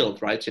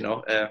 failed, right?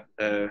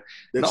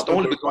 That's not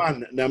only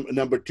one.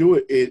 Number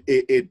two,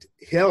 it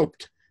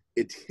helped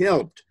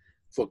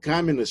for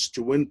communists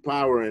to win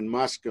power in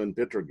Moscow and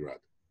Petrograd.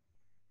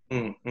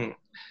 Mm-hmm.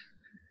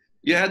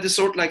 You had this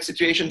sort of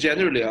situation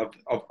generally of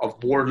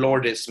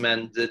warlordism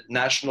and the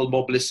national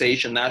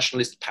mobilization,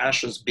 nationalist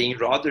passions being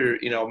rather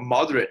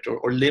moderate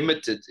or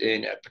limited,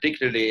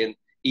 particularly in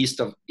east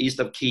of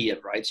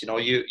Kiev, right?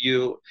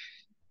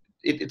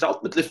 it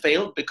ultimately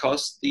failed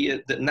because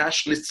the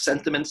nationalist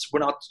sentiments were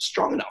not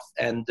strong enough,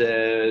 and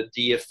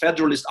the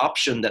federalist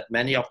option that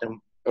many of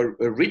them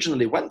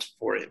originally went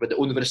for with the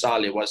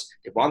Universale was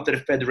they wanted a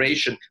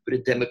federation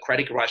with a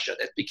democratic Russia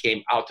that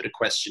became out of the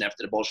question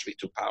after the Bolshevik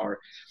took power.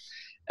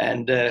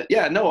 And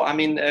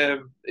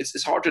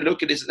it's hard to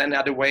look at this in any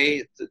other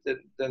way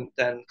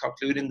than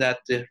concluding that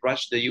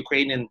the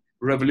Ukrainian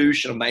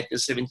Revolution of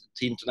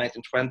 1917 to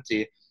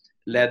 1920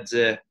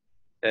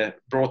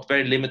 brought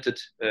very limited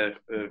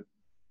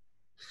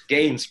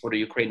gains for the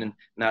Ukrainian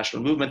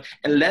national movement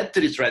and led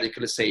to this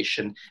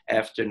radicalization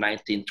after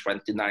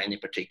 1929 in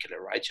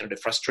particular, right? The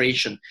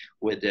frustration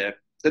with the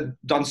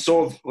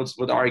Dontsov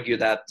would argue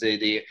that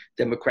the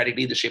democratic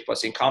leadership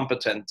was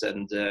incompetent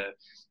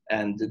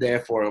and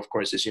therefore, of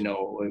course, as you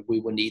know,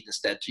 we will need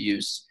instead to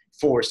use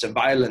force and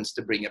violence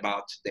to bring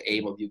about the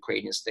aim of the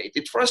Ukrainian state.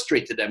 It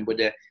frustrated them with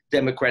the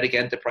democratic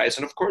enterprise.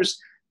 And of course,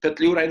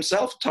 Petlura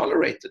himself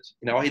tolerated.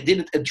 He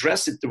didn't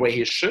address it the way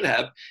he should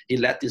have. He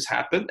let this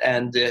happen.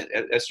 And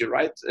as you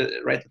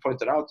rightly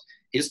pointed out,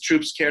 his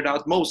troops carried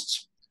out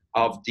most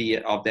of the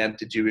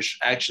anti-Jewish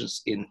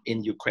actions in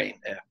Ukraine,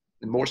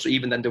 more so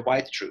even than the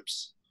white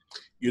troops.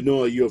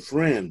 Your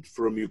friend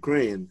from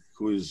Ukraine,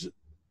 who is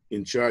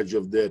in charge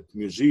of that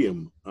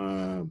museum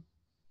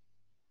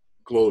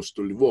close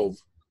to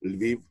Lviv,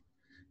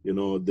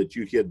 that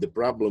you had the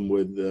problem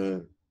with,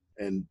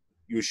 and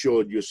you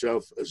showed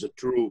yourself as a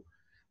true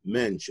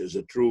mensch, as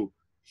a true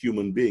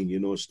human being,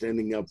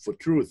 standing up for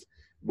truth.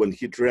 When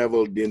he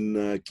traveled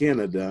in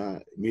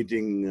Canada,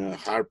 meeting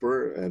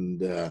Harper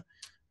and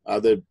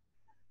other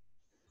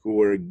who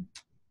were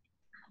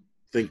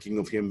thinking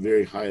of him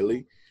very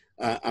highly.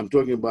 I'm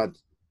talking about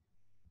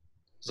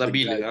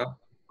Zabili,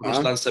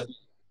 Ruslan Zabili,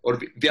 or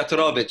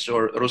Vyatovich,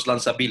 or Ruslan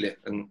Zabili.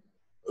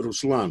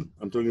 Ruslan,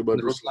 I'm talking about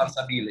Ruslan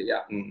Zabili,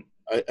 yeah.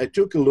 I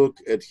took a look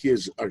at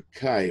his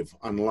archive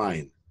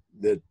online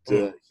that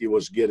he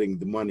was getting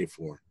the money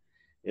for.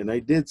 And I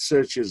did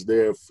searches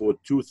there for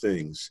two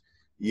things: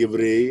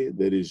 Евреи,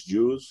 that is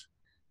Jews,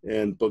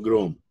 and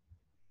pogrom.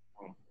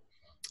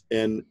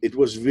 And it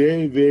was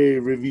very, very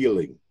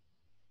revealing.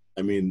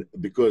 I mean,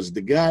 because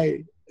the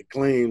guy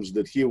claims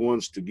that he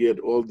wants to get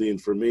all the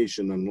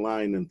information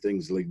online and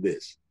things like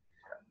this.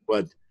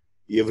 But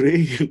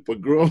Евреи and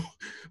pogrom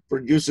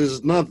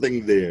produces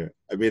nothing there.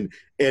 I mean,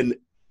 and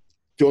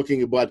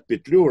talking about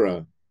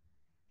Petlura,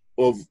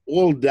 of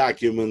all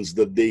documents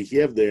that they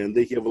have there, and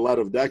they have a lot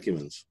of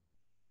documents,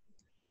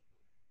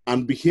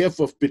 on behalf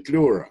of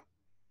Petlura,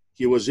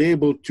 he was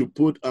able to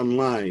put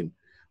online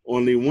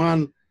only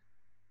one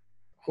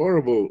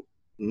horrible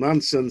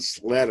nonsense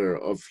letter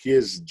of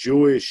his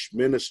Jewish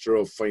Minister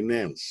of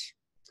Finance,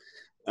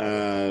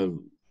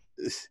 and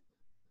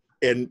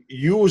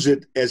use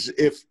it as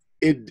if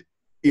it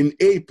in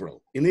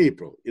April,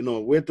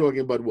 we're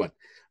talking about what?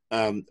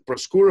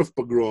 Proskurov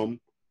pogrom,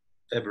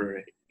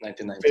 February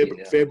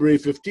 1919. February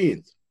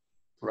 15th.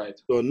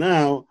 Right. So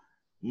now,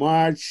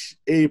 March,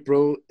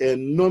 April,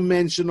 and no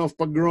mention of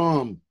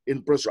pogrom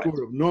in Proskurov,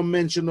 right. No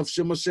mention of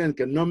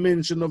Simosenko, no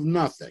mention of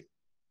nothing.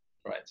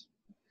 Right.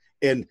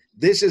 And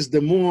this is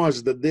the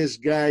most that this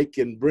guy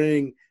can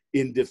bring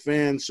in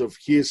defense of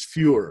his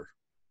Führer.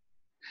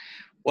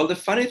 Well, the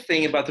funny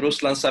thing about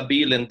Ruslan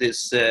Sabil and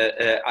this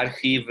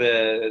archive,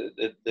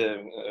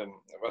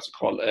 what's it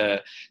called?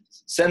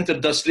 Center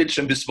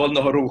Doslitchen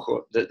Bezvolnoho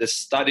Rucho, the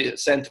study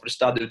Center for the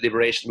Study of the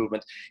Liberation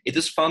Movement. It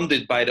is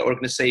funded by the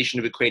Organization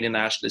of Ukrainian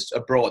Nationalists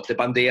abroad, the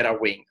Bandera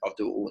wing of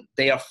the UN.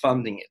 They are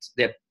funding it.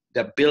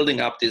 They're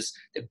building up this.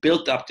 They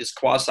built up this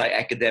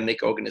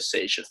quasi-academic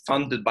organization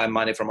funded by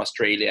money from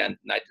Australia and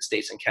United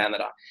States and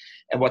Canada.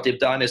 And what they've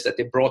done is that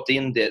they brought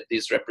in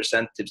these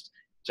representatives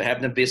to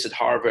have them visit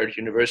Harvard,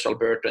 University of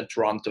Alberta, and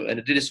Toronto. And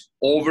it did this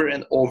over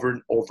and over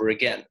and over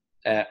again.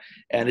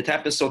 And it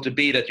happens so to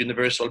be that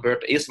University of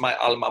Alberta is my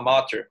alma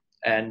mater.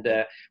 And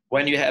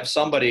when you have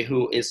somebody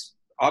who is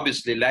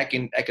obviously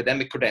lacking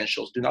academic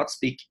credentials, do not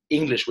speak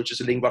English, which is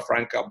a lingua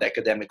franca of the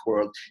academic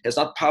world, has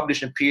not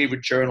published in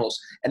peer-reviewed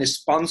journals, and is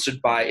sponsored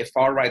by a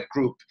far-right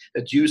group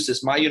that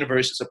uses my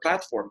university as a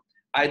platform,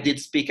 I did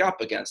speak up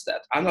against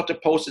that. I'm not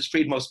opposed to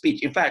freedom of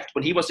speech. In fact,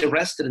 when he was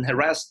arrested and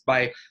harassed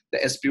by the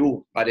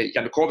SBU, by the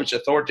Yanukovych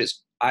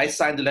authorities, I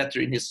signed a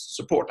letter in his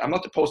support. I'm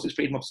not opposed to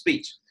freedom of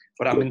speech.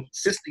 What I'm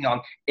insisting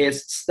on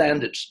is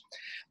standards.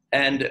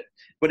 And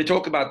when you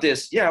talk about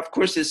this, yeah, of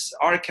course, this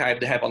archive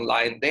they have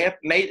online, they have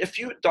made a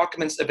few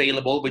documents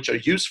available which are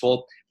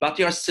useful, but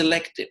they are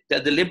selective.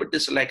 They're deliberately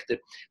selective.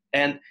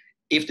 And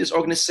if this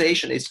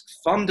organization is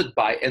funded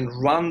by and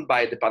run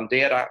by the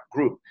Bandera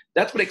group,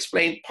 that would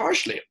explain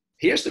partially.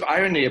 Here's the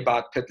irony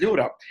about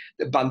Petlura.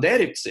 The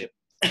Banderivцы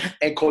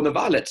and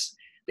Konovalets,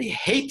 they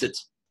hated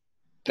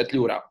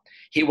Petlura.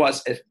 He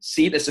was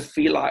seen as a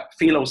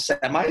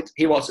philo-Semite.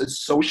 He was a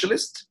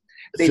socialist.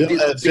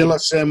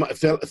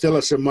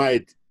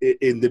 Philo-Semite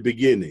in the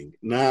beginning,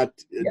 not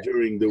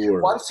during the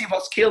war. Once he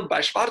was killed by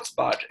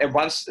Schwarzbart, and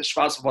once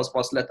Schwarzbart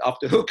was let off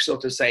the hook, so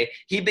to say,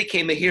 he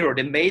became a hero.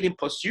 They made him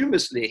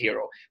posthumously a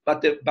hero.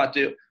 But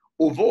the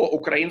UVO,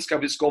 Ukrainska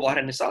Військова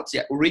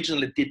Организация,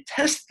 originally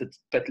detested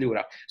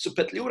Petliura. So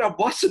Petliura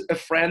wasn't a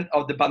friend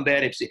of the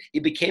Banderovцы. He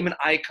became an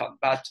icon,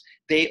 but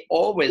they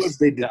always... Because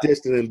they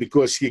detested him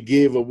because he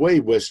gave away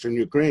Western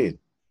Ukraine.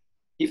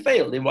 He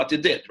failed in what he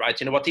did, right?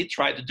 You know, what he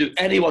tried to do.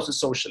 And he was a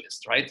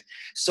socialist, right?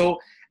 So...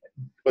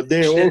 But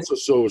they're also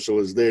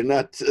socialists. They're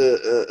not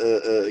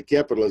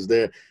capitalists.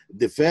 They're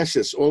the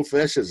fascists. All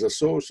fascists are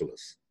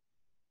socialists.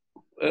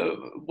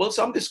 Well,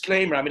 some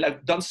disclaimer. I mean,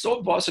 like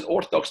Donsov was an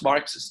Orthodox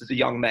Marxist as a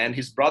young man.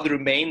 His brother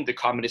remained a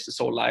communist his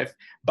whole life.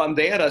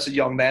 Bandera, as a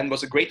young man,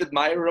 was a great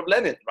admirer of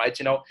Lenin, right?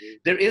 You know,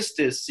 there is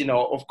this, you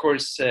know, of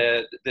course,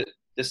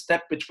 the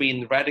step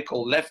between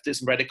radical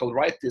leftism, radical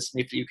rightism,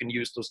 if you can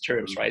use those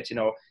terms, right? You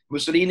know,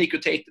 Mussolini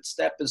could take that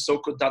step, and so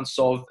could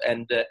Donsov,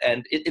 and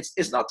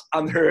it's not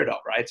unheard of,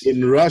 right?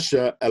 In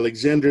Russia,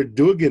 Alexander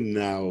Dugin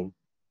now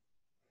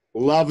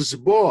loves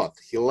both.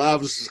 He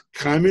loves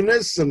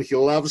communists and he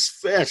loves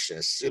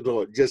fascists. You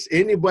know, just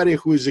anybody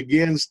who is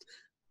against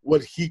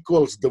what he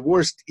calls the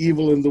worst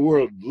evil in the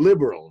world,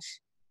 liberals.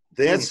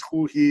 That's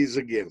who he is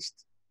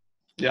against.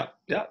 Yeah.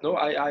 No,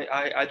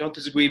 I don't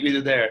disagree with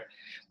you there.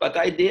 But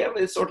the idea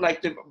is sort of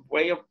like the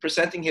way of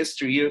presenting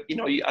history.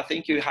 I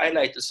think you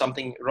highlighted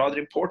something rather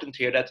important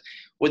here, that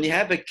when you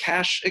have a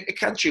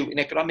country in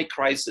economic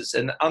crisis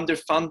and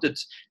underfunded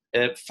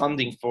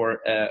funding for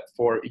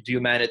the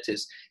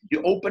humanities,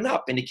 you open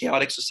up in a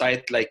chaotic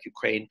society like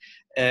Ukraine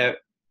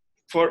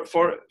for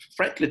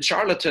frankly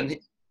charlatan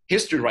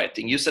history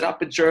writing. You set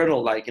up a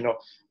journal like,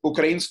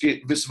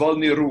 Ukrainsky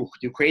Vyzvolny Ruch,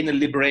 Ukrainian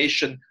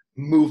Liberation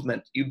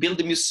Movement. You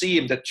build a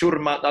museum, the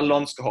Turma na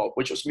Lonskahov,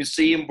 which was a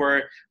museum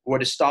where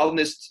the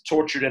Stalinists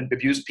tortured and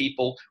abused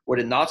people, where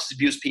the Nazis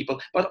abused people,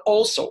 but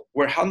also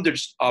where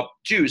hundreds of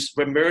Jews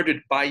were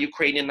murdered by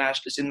Ukrainian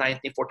nationalists in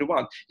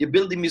 1941. You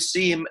build a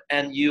museum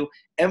and you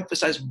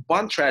emphasize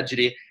one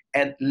tragedy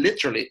and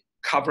literally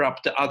cover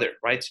up the other,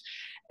 right?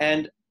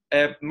 And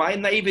my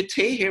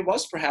naivete here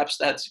was perhaps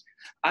that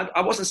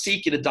I wasn't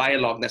seeking a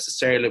dialogue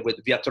necessarily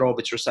with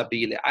Viatrovich or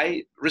Sabili.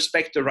 I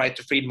respect the right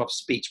to freedom of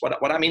speech.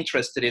 What I'm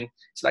interested in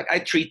is, like, I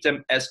treat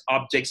them as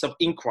objects of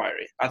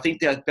inquiry. I think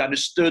they have been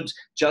understood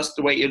just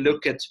the way you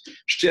look at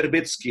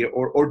Shcherbitsky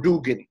or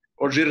Dugin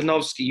or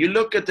Zhirinovsky. You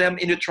look at them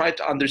and you try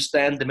to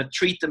understand them and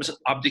treat them as an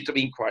object of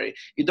inquiry.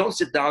 You don't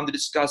sit down to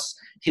discuss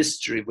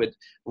history with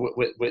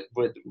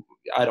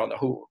I don't know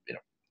who,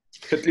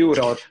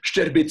 Petliura or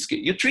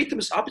Shcherbitsky. You treat them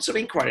as objects of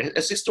inquiry,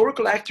 as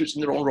historical actors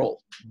in their own role.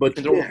 But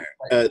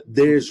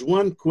there's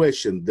one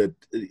question that,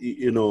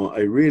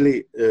 I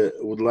really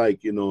would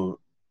like,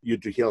 you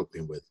to help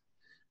me with.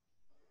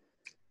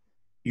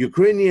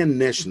 Ukrainian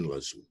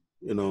nationalism,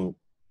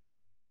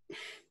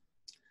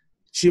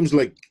 seems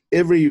like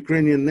every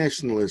Ukrainian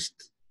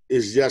nationalist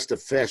is just a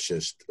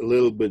fascist, a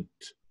little bit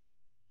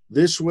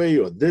this way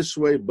or this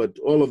way, but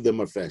all of them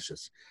are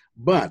fascists.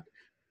 But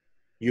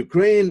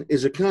Ukraine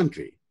is a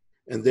country,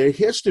 and there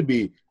has to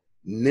be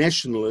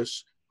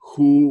nationalists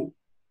who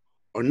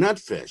are not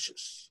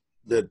fascists,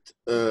 that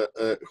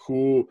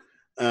who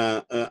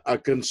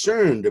are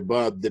concerned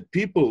about the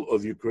people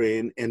of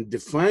Ukraine and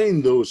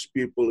define those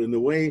people in a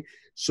way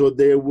so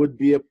there would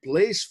be a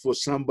place for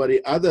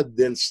somebody other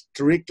than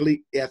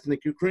strictly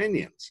ethnic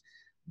Ukrainians.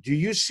 Do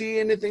you see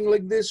anything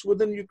like this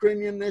within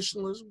Ukrainian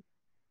nationalism?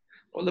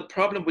 Well, the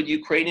problem with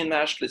Ukrainian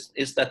nationalists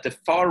is that the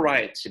far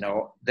right,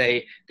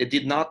 they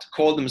did not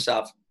call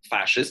themselves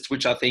fascists,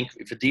 which I think,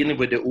 if you're dealing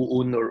with the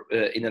UN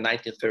in the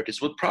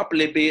 1930s, would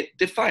properly be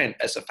defined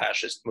as a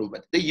fascist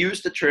movement. They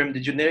used the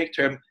generic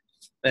term,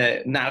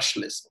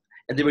 nationalism,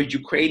 and they were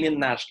Ukrainian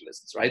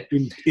nationalists, right?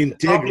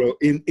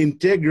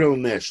 Integral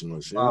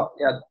nationalists.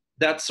 Yeah,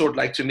 that sort of,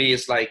 like, to me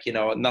is like,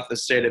 not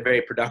necessarily a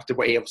very productive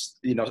way of,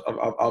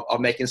 of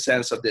making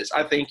sense of this.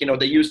 I think,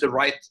 they used the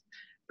right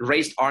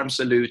raised arm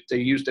salute. They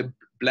used a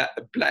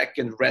black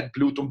and red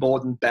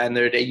Blutenboden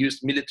banner. They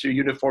used military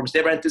uniforms.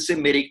 They were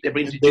anti-Semitic. They were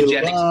into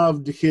eugenics. They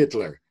loved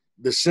Hitler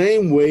the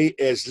same way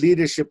as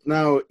leadership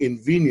now in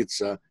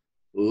Vinnytsia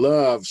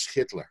loves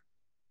Hitler.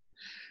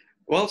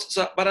 Well,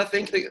 but I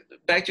think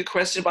back to your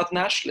question about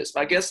nationalism.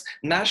 I guess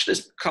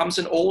nationalism comes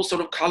in all sort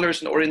of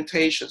colors and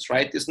orientations,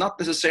 right? It's not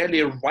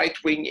necessarily a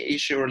right-wing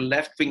issue or a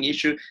left-wing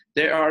issue.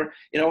 There are,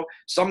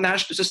 some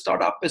nationalists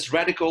start up as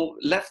radical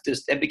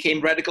leftists and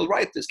became radical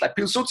rightists. Like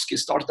Pilsudski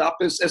started up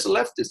as a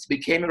leftist,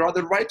 became a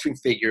rather right-wing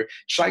figure.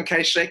 Chiang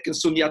Kai-shek and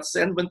Sun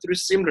Yat-sen went through a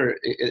similar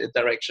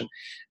direction.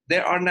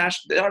 There are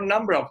a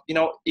number of,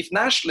 if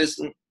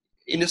nationalism,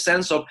 in the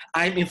sense of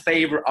I'm in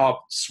favor of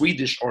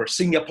Swedish or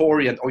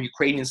Singaporean or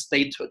Ukrainian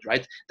statehood,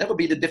 right? That would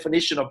be the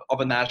definition of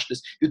a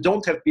nationalist. You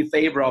don't have to be in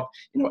favor of,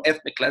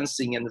 ethnic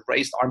cleansing and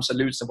raised arm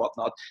salutes and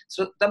whatnot.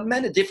 So there are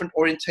many different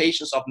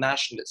orientations of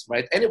nationalism,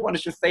 right? Anyone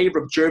who's in favor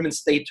of German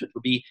statehood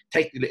would be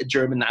technically a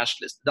German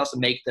nationalist. It doesn't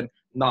make them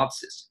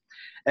Nazis.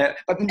 But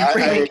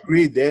I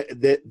agree.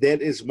 That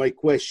is my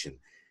question.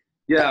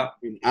 Yeah.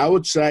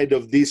 Outside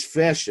of these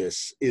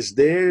fascists,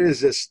 there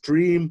is a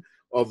stream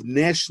of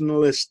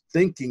nationalist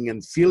thinking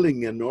and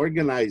feeling and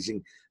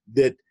organizing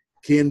that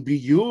can be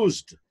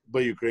used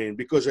by Ukraine?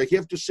 Because I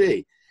have to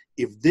say,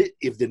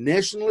 if the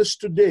nationalists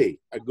today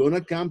are going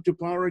to come to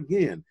power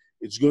again,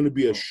 it's going to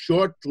be a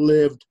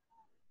short-lived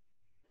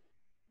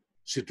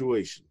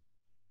situation.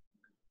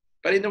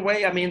 But in a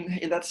way, I mean,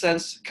 in that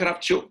sense,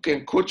 Kravchuk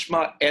and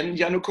Kuchma and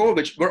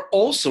Yanukovych were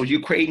also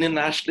Ukrainian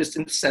nationalists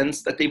in the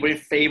sense that they were in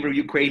favor of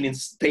Ukrainian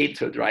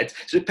statehood, right?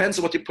 So it depends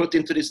on what you put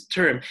into this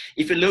term.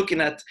 If you're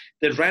looking at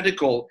the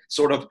radical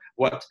sort of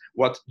what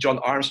John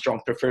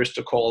Armstrong prefers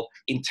to call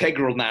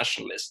integral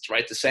nationalists,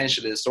 right?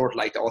 Essentially, sort of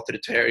like the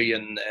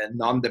authoritarian,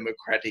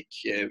 non-democratic,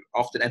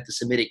 often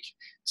anti-Semitic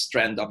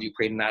strand of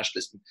Ukrainian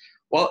nationalism.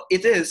 Well,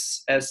 it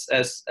is, as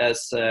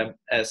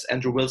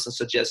Andrew Wilson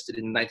suggested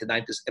in the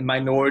 1990s, a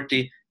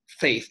minority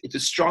faith. It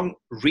is strong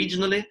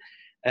regionally,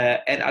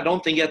 and I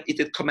don't think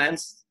it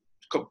commands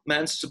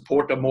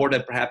support of more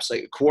than perhaps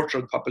a quarter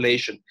of the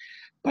population.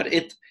 But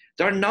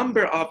there are a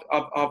number of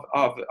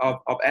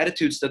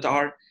attitudes that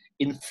are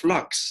in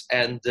flux,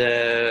 and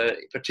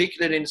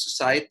particularly in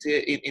society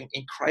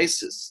in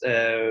crisis,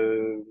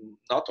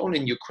 not only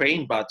in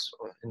Ukraine, but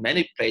in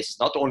many places,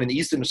 not only in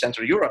Eastern and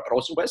Central Europe, but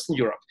also Western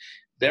Europe.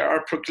 There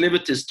are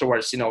proclivities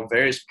towards,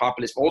 various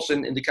populists. Also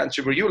in the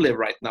country where you live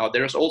right now,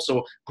 there's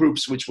also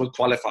groups which would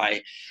qualify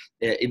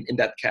in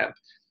that camp.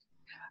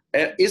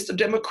 Is the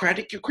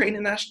democratic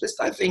Ukrainian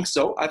nationalist? I think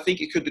so. I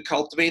think it could be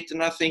cultivated,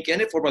 and I think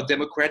any form of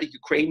democratic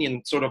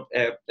Ukrainian sort of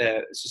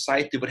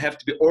society would have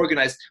to be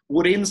organized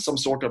within some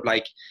sort of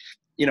like,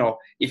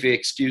 if you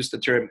excuse the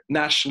term,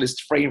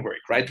 nationalist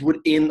framework, right?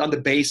 Within on the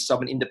basis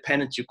of an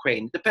independent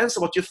Ukraine. It depends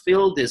on what you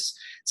fill this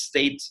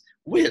state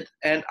with,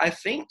 and I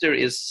think there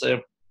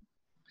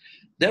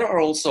are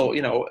also,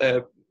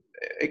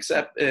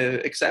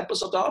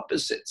 examples of the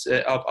opposites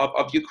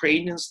of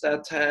Ukrainians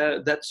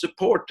that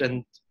support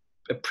and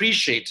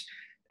appreciate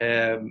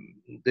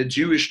the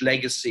Jewish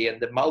legacy and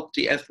the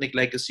multi-ethnic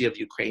legacy of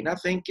Ukraine. I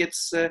think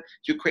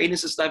Ukraine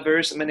is as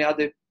diverse as many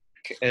other.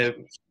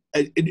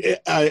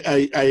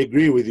 I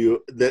agree with you.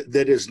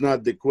 That is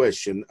not the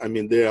question. I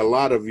mean, there are a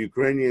lot of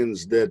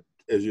Ukrainians that,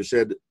 as you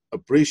said,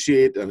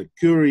 appreciate and are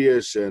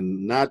curious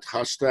and not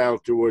hostile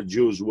toward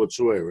Jews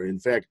whatsoever. In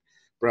fact,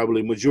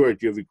 probably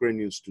majority of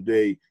Ukrainians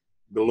today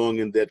belong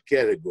in that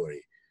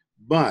category.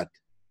 But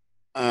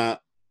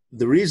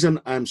the reason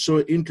I'm so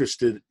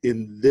interested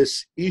in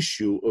this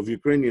issue of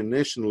Ukrainian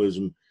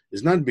nationalism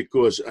is not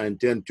because I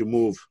intend to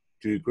move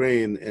to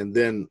Ukraine and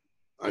then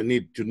I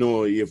need to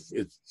know if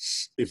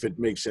it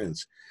makes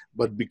sense,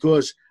 but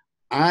because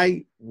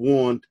I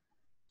want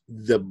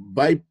the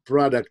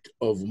byproduct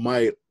of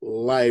my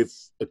life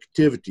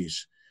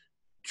activities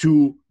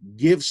to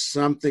give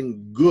something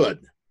good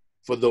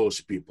for those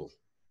people.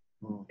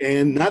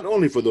 And not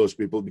only for those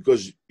people,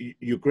 because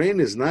Ukraine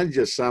is not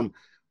just some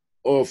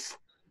off,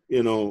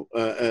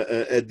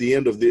 at the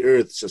end of the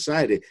earth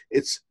society.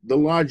 It's the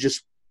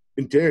largest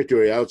in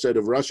territory outside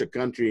of Russia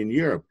country in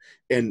Europe.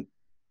 And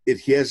it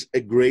has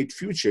a great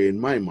future in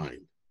my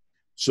mind.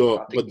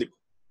 So,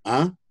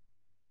 I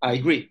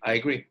agree.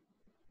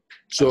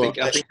 So I think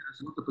there's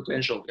a lot of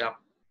potential. Yeah.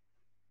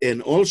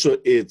 And also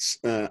it's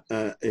a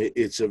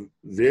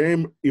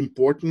very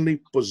importantly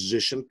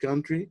positioned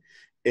country,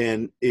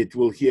 and it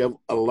will have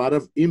a lot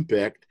of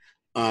impact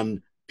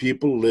on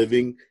people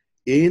living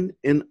in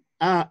and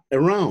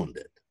around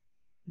it.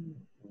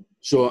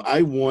 So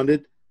I want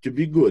it to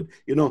be good.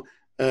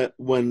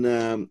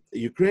 When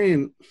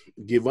Ukraine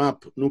gave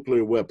up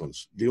nuclear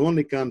weapons, the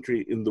only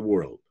country in the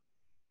world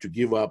to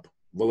give up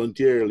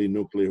voluntarily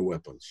nuclear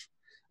weapons,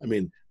 I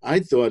mean, I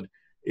thought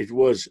it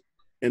was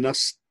an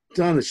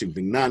astonishing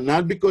thing.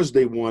 Not because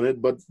they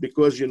wanted, but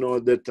because,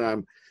 at that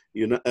time,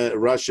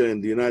 Russia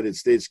and the United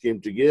States came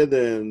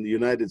together, and the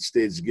United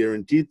States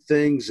guaranteed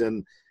things.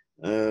 And,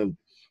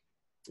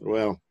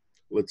 well,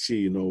 let's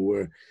see,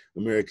 where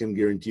American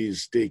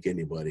guarantees take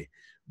anybody.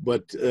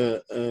 But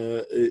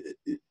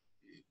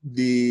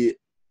the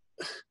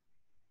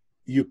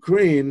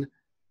Ukraine,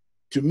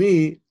 to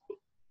me,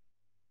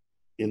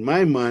 in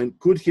my mind,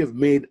 could have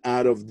made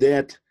out of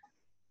that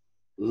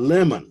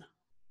lemon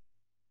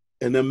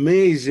an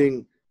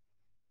amazing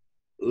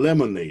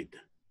lemonade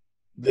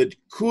that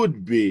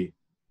could be,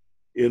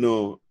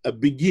 a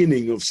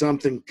beginning of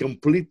something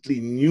completely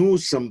new,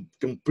 some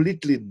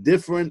completely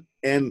different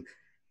and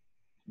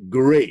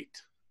great.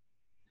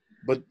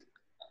 But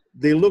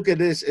they look at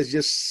this as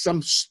just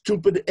some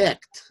stupid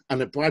act on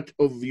the part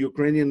of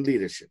Ukrainian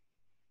leadership.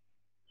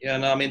 Yeah,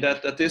 no, I mean,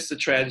 that is the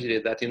tragedy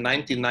that in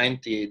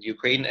 1990, the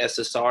Ukraine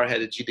SSR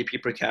had a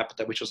GDP per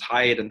capita which was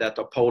higher than that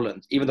of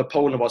Poland, even though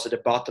Poland was at the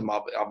bottom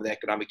of the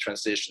economic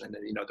transition, and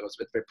there was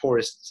the very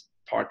poorest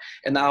part.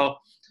 And now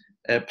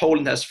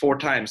Poland has 4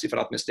 times, if I'm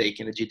not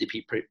mistaken, the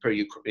GDP per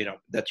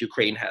that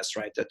Ukraine has,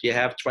 right? That you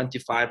have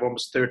 25,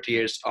 almost 30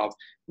 years of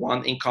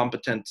one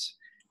incompetent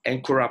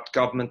and corrupt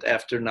government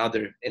after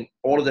another, and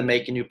all of them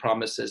making new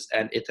promises,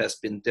 and it has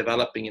been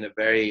developing in a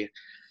very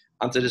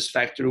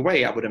unsatisfactory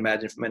way, I would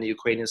imagine, for many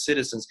Ukrainian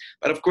citizens.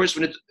 But of course,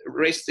 when it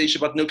raises the issue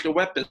about nuclear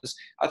weapons,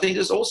 I think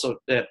there's also,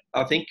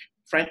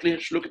 frankly, you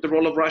should look at the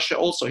role of Russia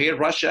also. Here,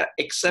 Russia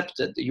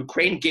accepted,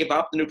 Ukraine gave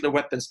up the nuclear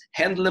weapons,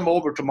 handed them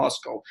over to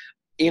Moscow.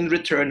 in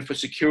return for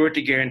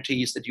security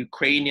guarantees that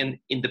Ukrainian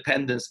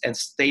independence and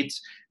state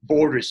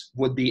borders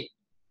would be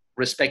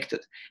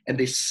respected. And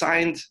they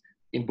signed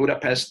in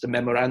Budapest the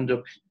memorandum.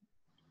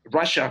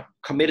 Russia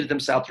committed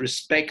themselves to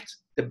respect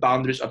the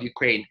boundaries of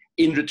Ukraine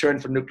in return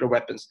for nuclear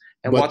weapons.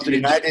 And but what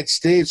the United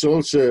States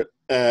also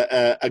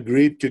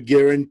agreed to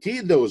guarantee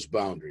those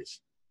boundaries.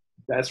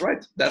 That's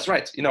right. That's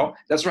right.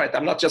 That's right.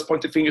 I'm not just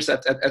pointing fingers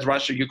at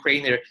Russia,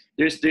 Ukraine here.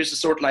 There's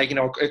a sort of like,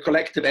 a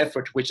collective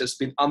effort which has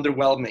been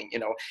underwhelming.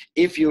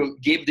 If you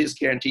give these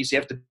guarantees, you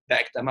have to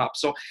back them up.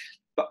 So,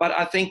 but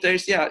I think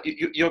there's,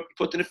 you're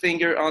putting a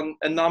finger on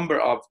a number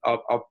of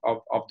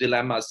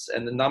dilemmas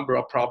and a number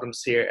of problems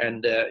here. And,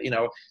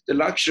 the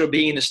luxury of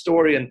being an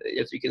historian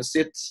is you can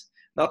sit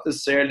not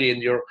necessarily in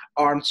your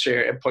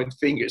armchair and point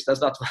fingers. That's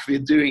not what we're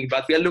doing,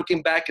 but we are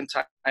looking back in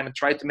time and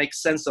try to make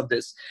sense of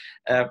this.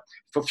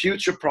 For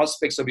future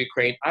prospects of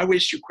Ukraine, I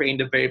wish Ukraine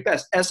the very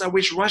best, as I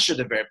wish Russia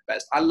the very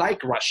best. I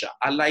like Russia.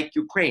 I like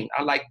Ukraine.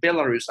 I like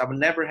Belarus. I would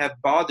never have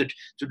bothered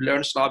to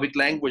learn Slavic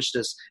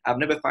languages.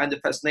 I've never found a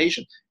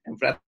fascination, and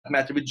for that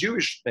matter, with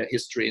Jewish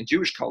history and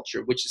Jewish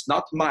culture, which is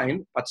not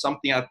mine, but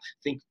something I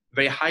think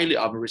very highly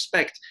of and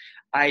respect.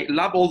 I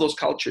love all those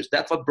cultures.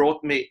 That's what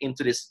brought me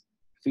into this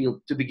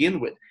field to begin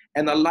with.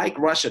 And I like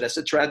Russia. That's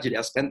a tragedy.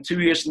 I spent 2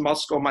 years in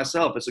Moscow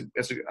myself as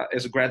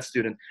a grad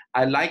student.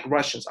 I like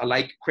Russians. I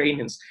like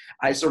Ukrainians.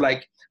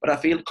 But I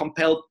feel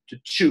compelled to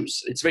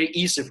choose. It's very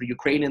easy for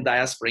Ukrainian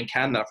diaspora in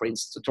Canada, for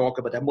instance, to talk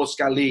about a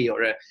Moskali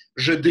or a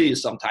Jeudi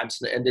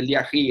sometimes, and the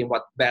Liachi and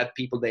what bad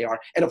people they are.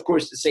 And of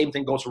course, the same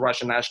thing goes for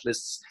Russian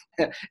nationalists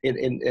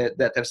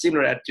that have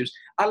similar attitudes.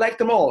 I like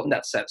them all in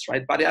that sense,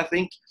 right? But I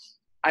think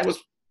I was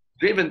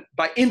driven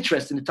by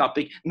interest in the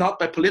topic, not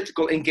by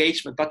political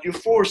engagement, but you're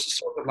forced to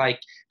sort of like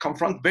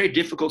confront very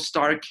difficult,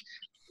 stark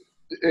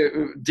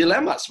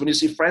dilemmas when you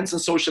see friends on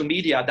social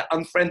media that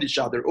unfriend each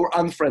other or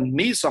unfriend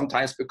me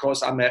sometimes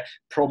because I'm a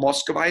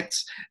pro-Moscovite,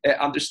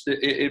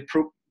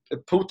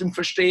 Putin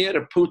versteher,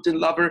 a Putin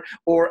lover,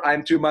 or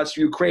I'm too much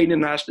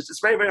Ukrainian nationalist. It's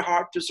very, very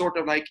hard to sort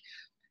of like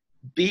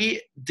be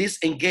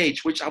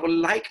disengaged, which I would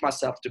like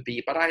myself to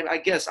be, but I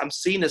guess I'm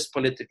seen as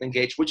politically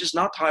engaged, which is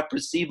not how I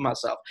perceive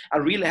myself. I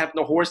really have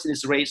no horse in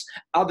this race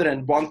other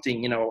than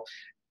wanting,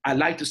 I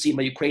like to see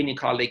my Ukrainian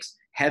colleagues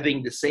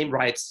having the same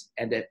rights,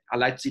 and that I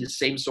like to see the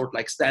same sort of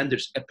like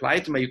standards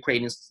applied to my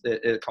Ukrainian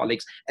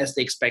colleagues as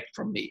they expect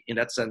from me. In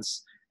that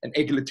sense, an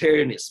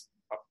egalitarianism.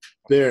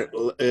 There,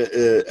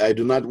 I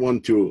do not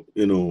want to,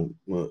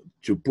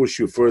 to push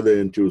you further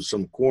into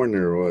some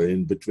corner or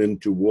in between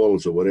two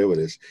walls or whatever it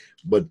is.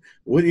 But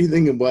what do you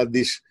think about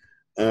these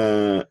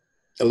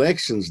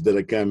elections that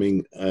are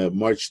coming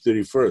March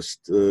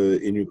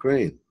 31st in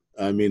Ukraine?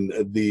 I mean,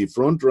 the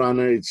front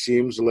runner, it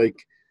seems like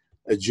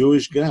a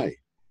Jewish guy.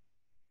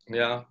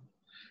 Yeah.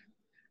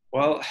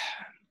 Well,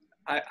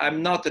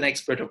 I'm not an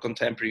expert of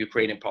contemporary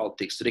Ukrainian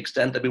politics. To the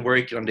extent I've been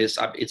working on this,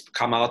 it's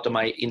come out of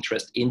my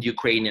interest in the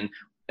Ukrainian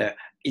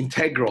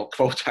integral,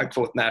 quote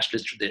unquote,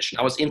 nationalist tradition.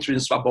 I was interested in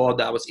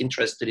Svoboda. I was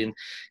interested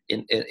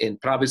in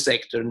private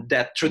sector and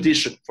that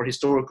tradition for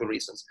historical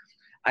reasons.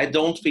 I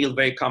don't feel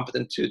very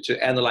competent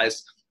to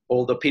analyze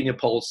all the opinion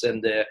polls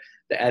and the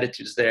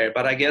attitudes there.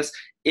 But I guess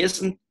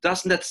doesn't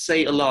that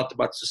say a lot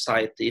about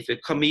society if a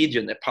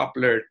comedian, a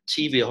popular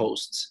TV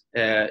host,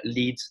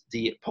 leads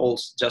the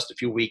polls just a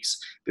few weeks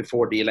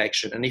before the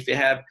election? And if you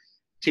have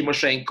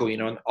Timoshenko,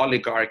 an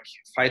oligarch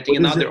fighting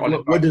another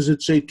oligarch. What does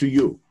it say to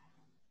you?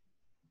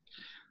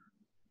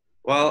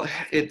 Well,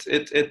 it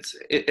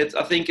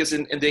I think is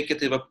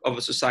indicative of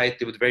a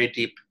society with very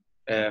deep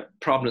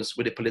problems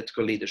with the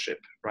political leadership,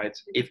 right?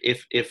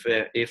 If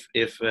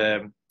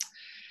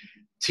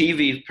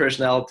TV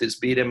personalities,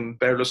 be them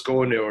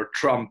Berlusconi or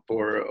Trump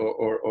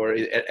or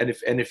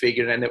any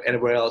figure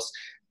anywhere else,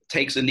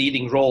 takes a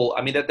leading role,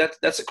 I mean,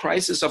 that's a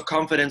crisis of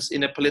confidence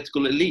in a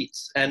political elite.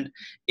 And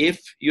if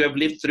you have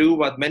lived through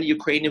what many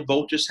Ukrainian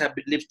voters have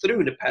lived through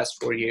in the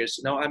past 4 years,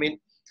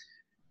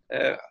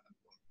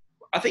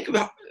 I think it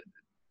would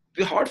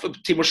be hard for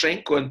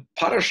Timoshenko and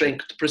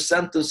Poroshenko to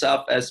present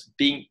themselves as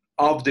being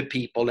of the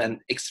people and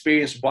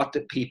experience what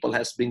the people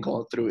has been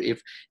going through.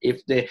 If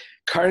the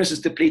currency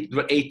is depleted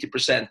by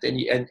 80%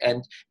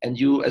 and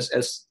you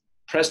as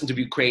president of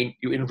Ukraine,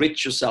 you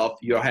enrich yourself,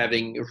 you're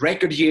having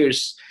record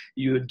years,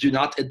 you do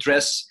not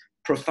address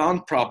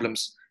profound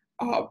problems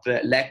of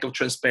lack of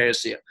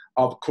transparency,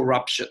 of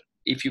corruption.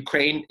 If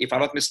Ukraine, if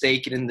I'm not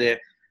mistaken, in the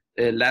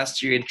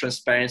last year in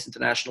Transparency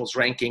International's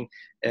ranking,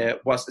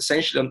 was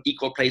essentially on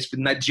equal place with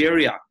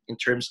Nigeria in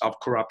terms of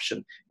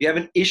corruption. You have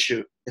an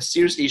issue, a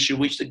serious issue,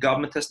 which the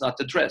government has not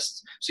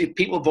addressed. So if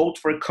people vote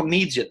for a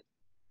comedian,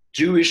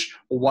 Jewish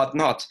or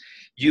whatnot,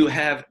 you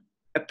have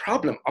a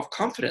problem of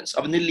confidence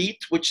of an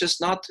elite which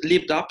has not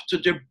lived up to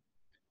their,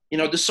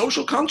 the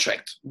social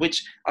contract,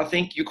 which I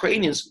think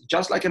Ukrainians,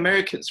 just like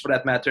Americans for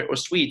that matter, or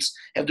Swedes,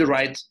 have the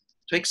right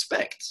to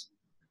expect,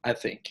 I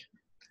think.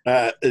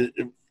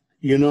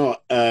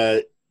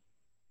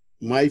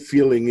 My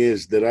feeling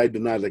is that I do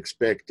not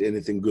expect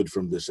anything good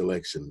from this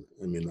election.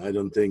 I mean, I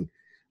don't think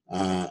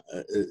a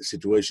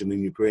situation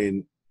in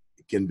Ukraine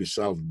can be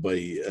solved by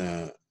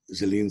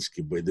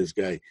Zelensky, by this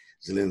guy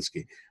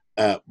Zelensky.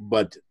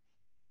 But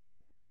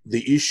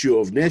the issue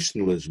of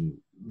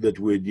nationalism that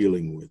we're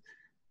dealing with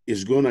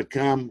is going to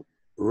come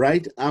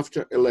right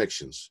after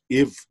elections.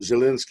 If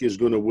Zelensky is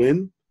going to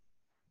win,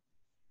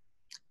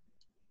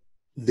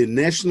 the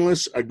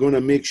nationalists are going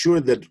to make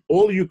sure that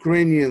all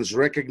Ukrainians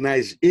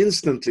recognize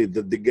instantly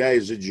that the guy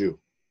is a Jew.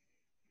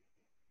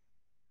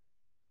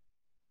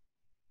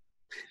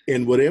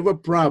 And whatever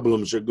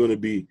problems are going to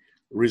be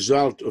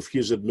result of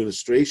his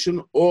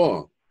administration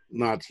or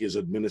not his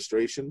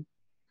administration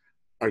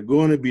are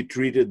going to be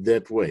treated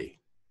that way.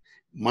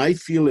 My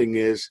feeling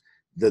is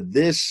that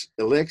this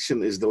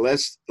election is the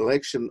last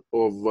election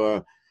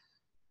of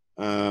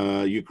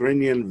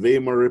Ukrainian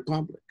Weimar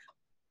Republic.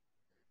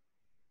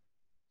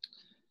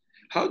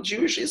 How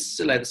Jewish is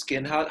Zelensky,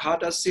 and how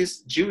does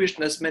his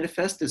Jewishness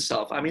manifest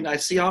itself? I mean, I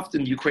see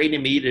often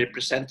Ukrainian media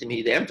presenting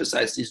him, they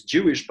emphasize he's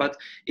Jewish, but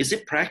is he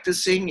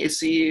practicing? Is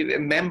he a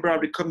member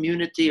of the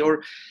community?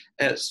 Or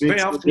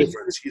very often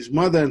his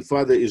mother and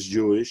father is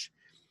Jewish,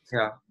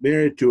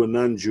 married to a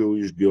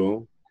non-Jewish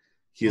girl.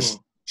 His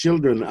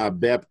children are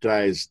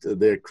baptized,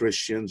 they're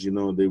Christians,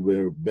 they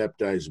were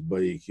baptized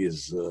by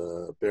his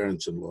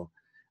parents-in-law.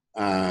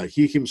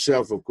 He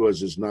himself, of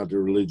course, is not a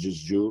religious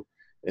Jew.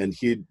 And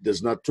he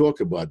does not talk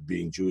about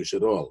being Jewish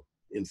at all.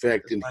 In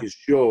fact, in his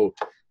show,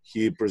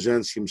 he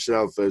presents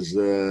himself as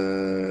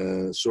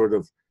sort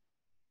of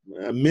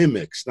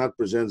mimics, not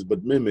presents,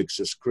 but mimics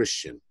as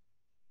Christian.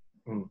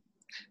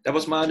 That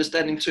was my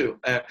understanding too.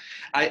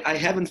 I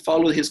haven't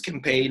followed his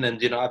campaign,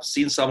 and I've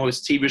seen some of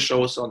his TV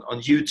shows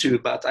on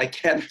YouTube, but I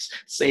can't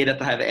say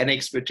that I have any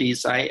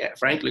expertise.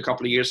 Frankly, a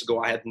couple of years ago,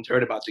 I hadn't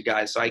heard about the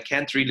guy, so I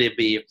can't really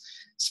be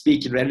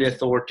speaking with any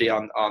authority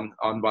on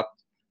what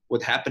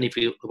would happen if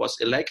he was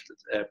elected.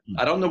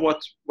 I don't know what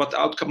the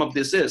outcome of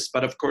this is,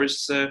 but of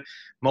course,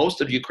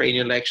 most of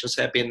Ukrainian elections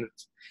have been,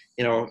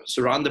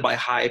 surrounded by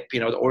hype.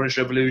 The Orange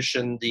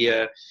Revolution,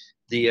 the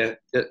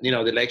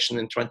election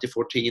in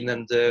 2014,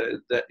 and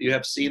you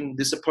have seen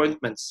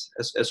disappointments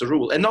as a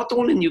rule. And not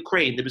only in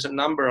Ukraine, there is a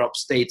number of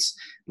states,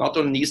 not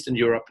only in Eastern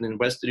Europe and in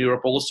Western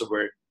Europe also,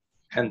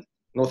 and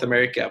North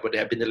America, where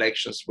there have been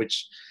elections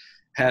which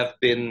have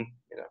been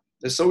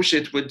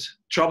associated with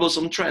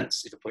troublesome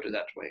trends, if you put it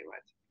that way,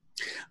 right?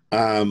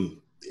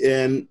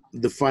 And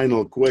the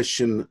final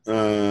question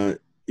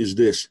is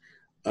this.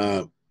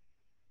 Do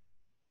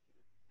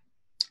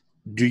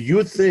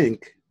you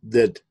think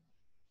that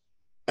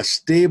a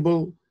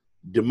stable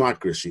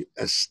democracy,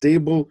 a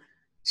stable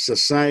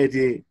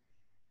society,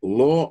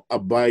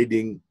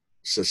 law-abiding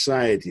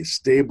society,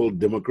 stable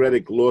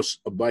democratic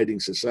law-abiding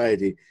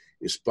society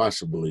is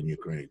possible in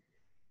Ukraine?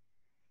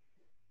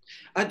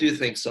 I do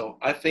think so.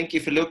 I think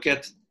if you look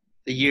at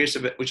the years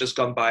of it which has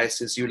gone by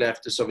since you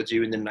left the Soviet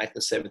Union in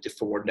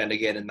 1974, then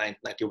again in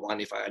 1991,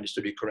 if I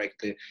understood you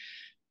correctly.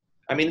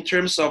 I mean, in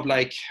terms of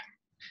like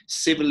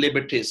civil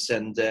liberties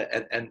and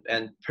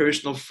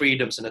personal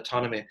freedoms and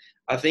autonomy,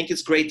 I think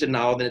it's greater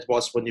now than it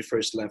was when you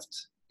first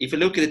left. If you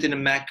look at it in a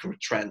macro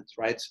trend,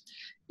 right?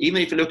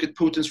 Even if you look at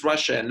Putin's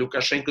Russia and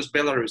Lukashenko's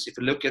Belarus, if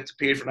you look at the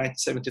period from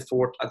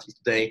 1974 until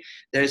today,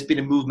 there has been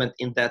a movement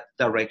in that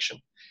direction.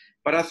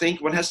 But I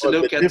think one has to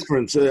look at the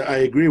difference. I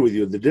agree with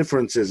you. The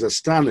difference is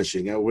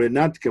astonishing. We're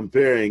not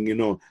comparing,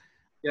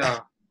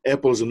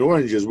 apples and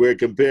oranges. We're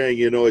comparing,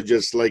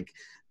 just like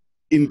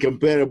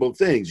incomparable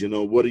things.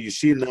 What do you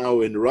see now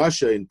in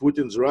Russia, in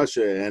Putin's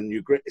Russia, and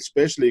Ukraine,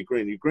 especially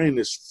Ukraine? Ukraine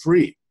is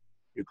free.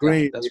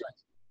 Ukraine, that's right.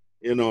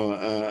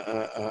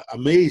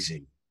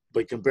 Amazing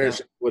by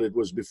comparison to what it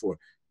was before.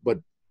 But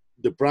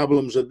the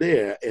problems are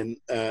there, and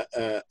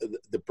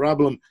the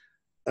problem.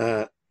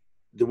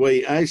 The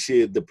way I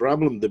see it, the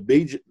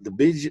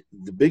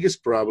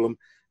biggest problem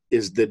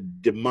is the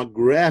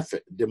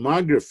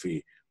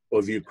demography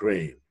of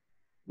Ukraine.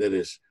 That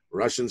is,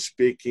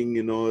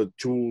 Russian-speaking,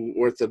 two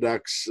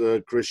Orthodox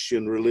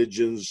Christian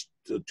religions,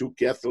 two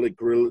Catholic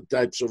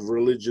types of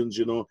religions,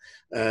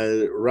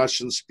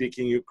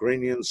 Russian-speaking,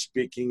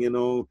 Ukrainian-speaking, and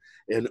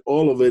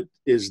all of it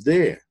is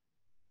there.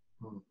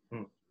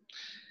 Mm-hmm.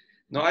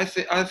 No, I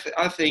think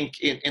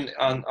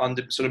on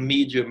the sort of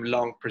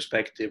medium-long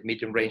perspective,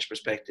 medium-range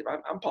perspective,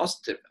 I'm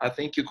positive. I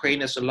think Ukraine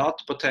has a lot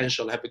of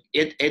potential, have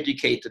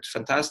educated,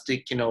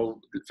 fantastic,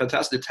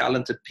 fantastically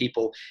talented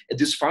people, a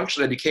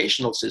dysfunctional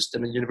educational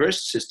system and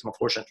university system,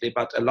 unfortunately,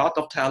 but a lot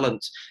of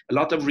talent, a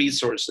lot of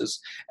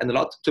resources, and a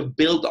lot to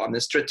build on,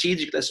 and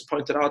strategically, as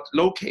pointed out,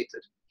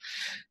 located.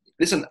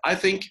 Listen, I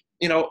think,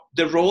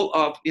 the role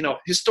of,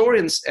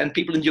 historians and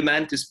people in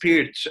humanities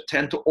period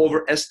tend to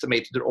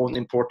overestimate their own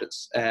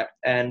importance.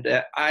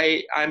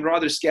 I'm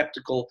rather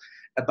skeptical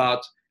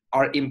about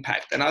our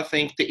impact. And I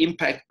think the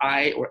impact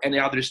I or any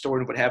other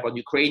historian would have on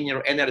Ukrainian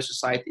or any other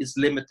society is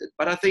limited.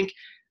 But I think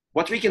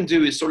what we can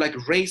do is sort of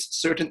like raise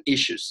certain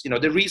issues.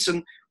 The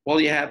reason why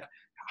you have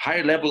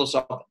higher levels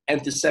of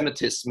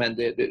anti-Semitism and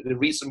the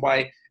reason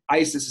why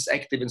ISIS is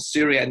active in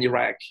Syria and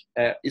Iraq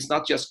is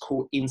not just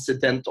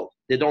coincidental.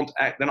 They're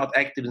not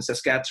active in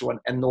Saskatchewan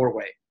and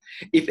Norway.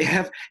 If we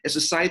have a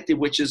society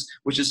which is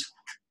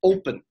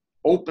open,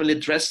 openly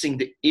addressing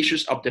the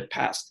issues of the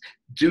past,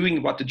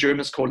 doing what the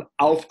Germans call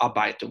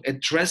Aufarbeitung,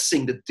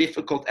 addressing the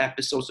difficult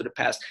episodes of the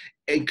past,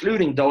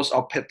 including those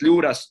of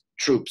Petlura's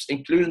troops,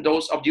 including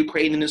those of the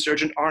Ukrainian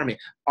insurgent army,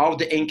 of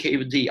the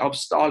NKVD, of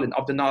Stalin,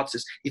 of the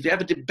Nazis. If you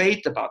have a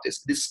debate about this,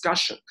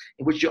 discussion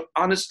in which you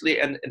honestly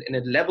and in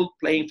a level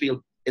playing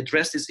field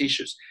address these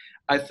issues,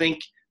 I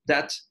think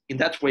that in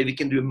that way we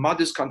can do a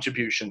modest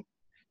contribution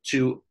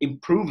to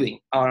improving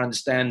our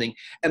understanding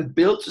and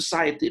build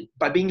society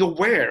by being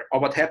aware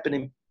of what happened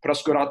in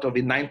Proskoratov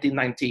in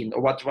 1919,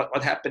 or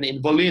what happened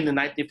in Volyn in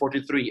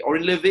 1943, or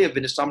in Lviv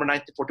in the summer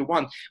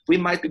 1941. We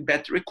might be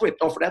better equipped,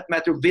 or for that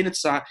matter,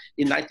 Vinnytsia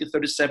in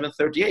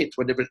 1937-38,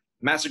 when there were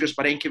massacres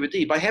by the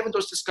NKVD. By having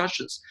those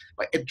discussions,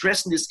 by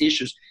addressing these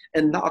issues,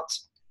 and not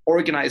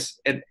organize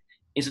an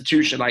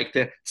institution like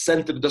the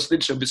Center of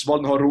Doslidsham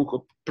Visvolného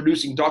Ruchu,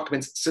 producing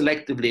documents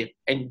selectively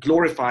and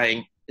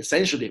glorifying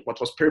essentially what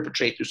was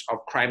perpetrators of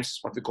crimes,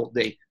 what we call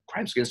today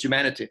crimes against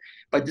humanity.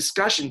 By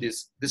discussing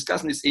these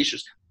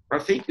issues, I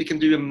think we can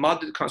do a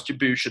moderate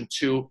contribution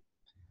to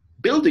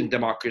building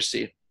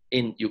democracy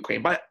in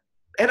Ukraine,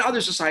 and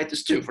other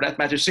societies too, for that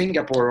matter,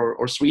 Singapore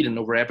or Sweden,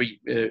 or wherever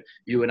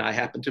you and I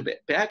happen to be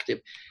active.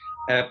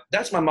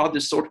 That's my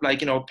modest sort of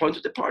like, point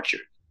of departure.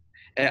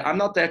 I'm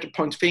not there to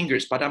point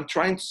fingers, but I'm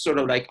trying to sort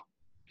of like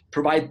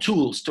provide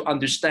tools to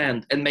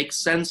understand and make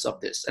sense of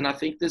this. And I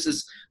think this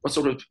is what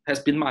sort of has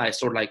been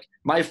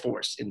my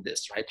force in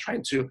this, right?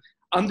 Trying to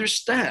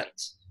understand.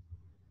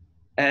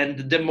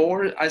 And the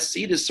more I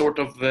see this sort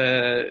of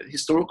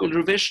historical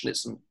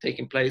revisionism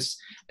taking place,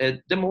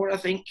 the more I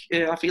think,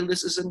 I feel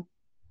this is a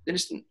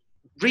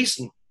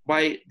reason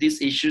why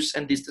these issues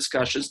and these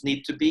discussions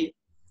need to be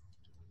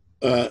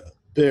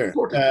Per,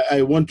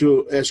 I want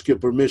to ask your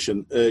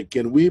permission.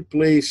 Can we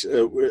place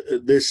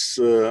this,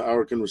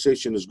 our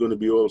conversation is going to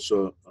be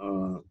also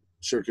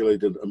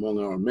circulated among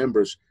our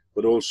members,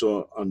 but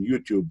also on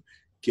YouTube.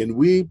 Can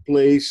we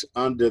place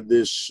under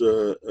this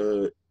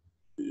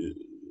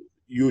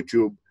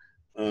YouTube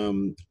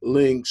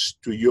links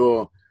to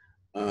your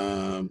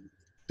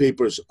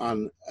papers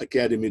on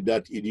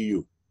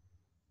academy.edu?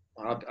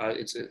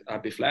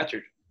 I'd be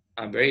flattered.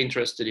 I'm very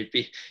interested.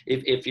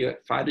 If you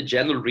find a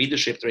general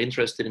readership that are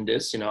interested in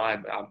this,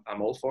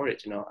 I'm all for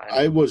it.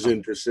 I was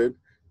interested.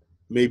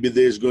 Maybe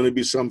there's going to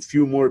be some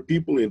few more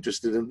people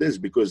interested in this,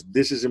 because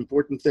this is an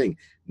important thing,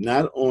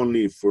 not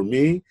only for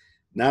me,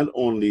 not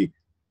only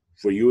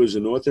for you as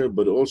an author,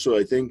 but also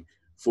I think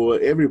for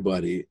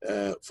everybody,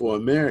 for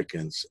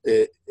Americans.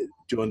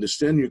 To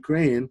understand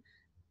Ukraine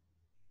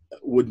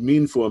would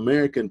mean for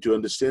American to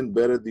understand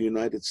better the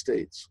United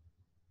States.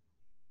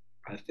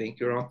 I think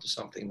you're onto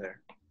something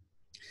there.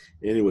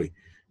 Anyway,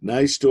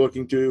 nice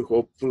talking to you.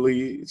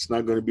 Hopefully it's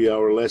not going to be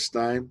our last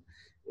time.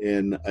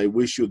 And I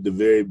wish you the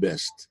very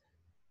best.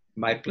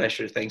 My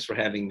pleasure. Thanks for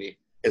having me.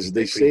 As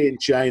they say in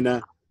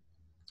China,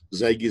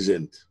 sei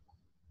gesund.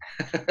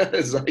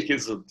 Sei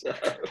gesund.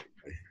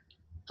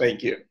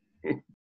 Thank you.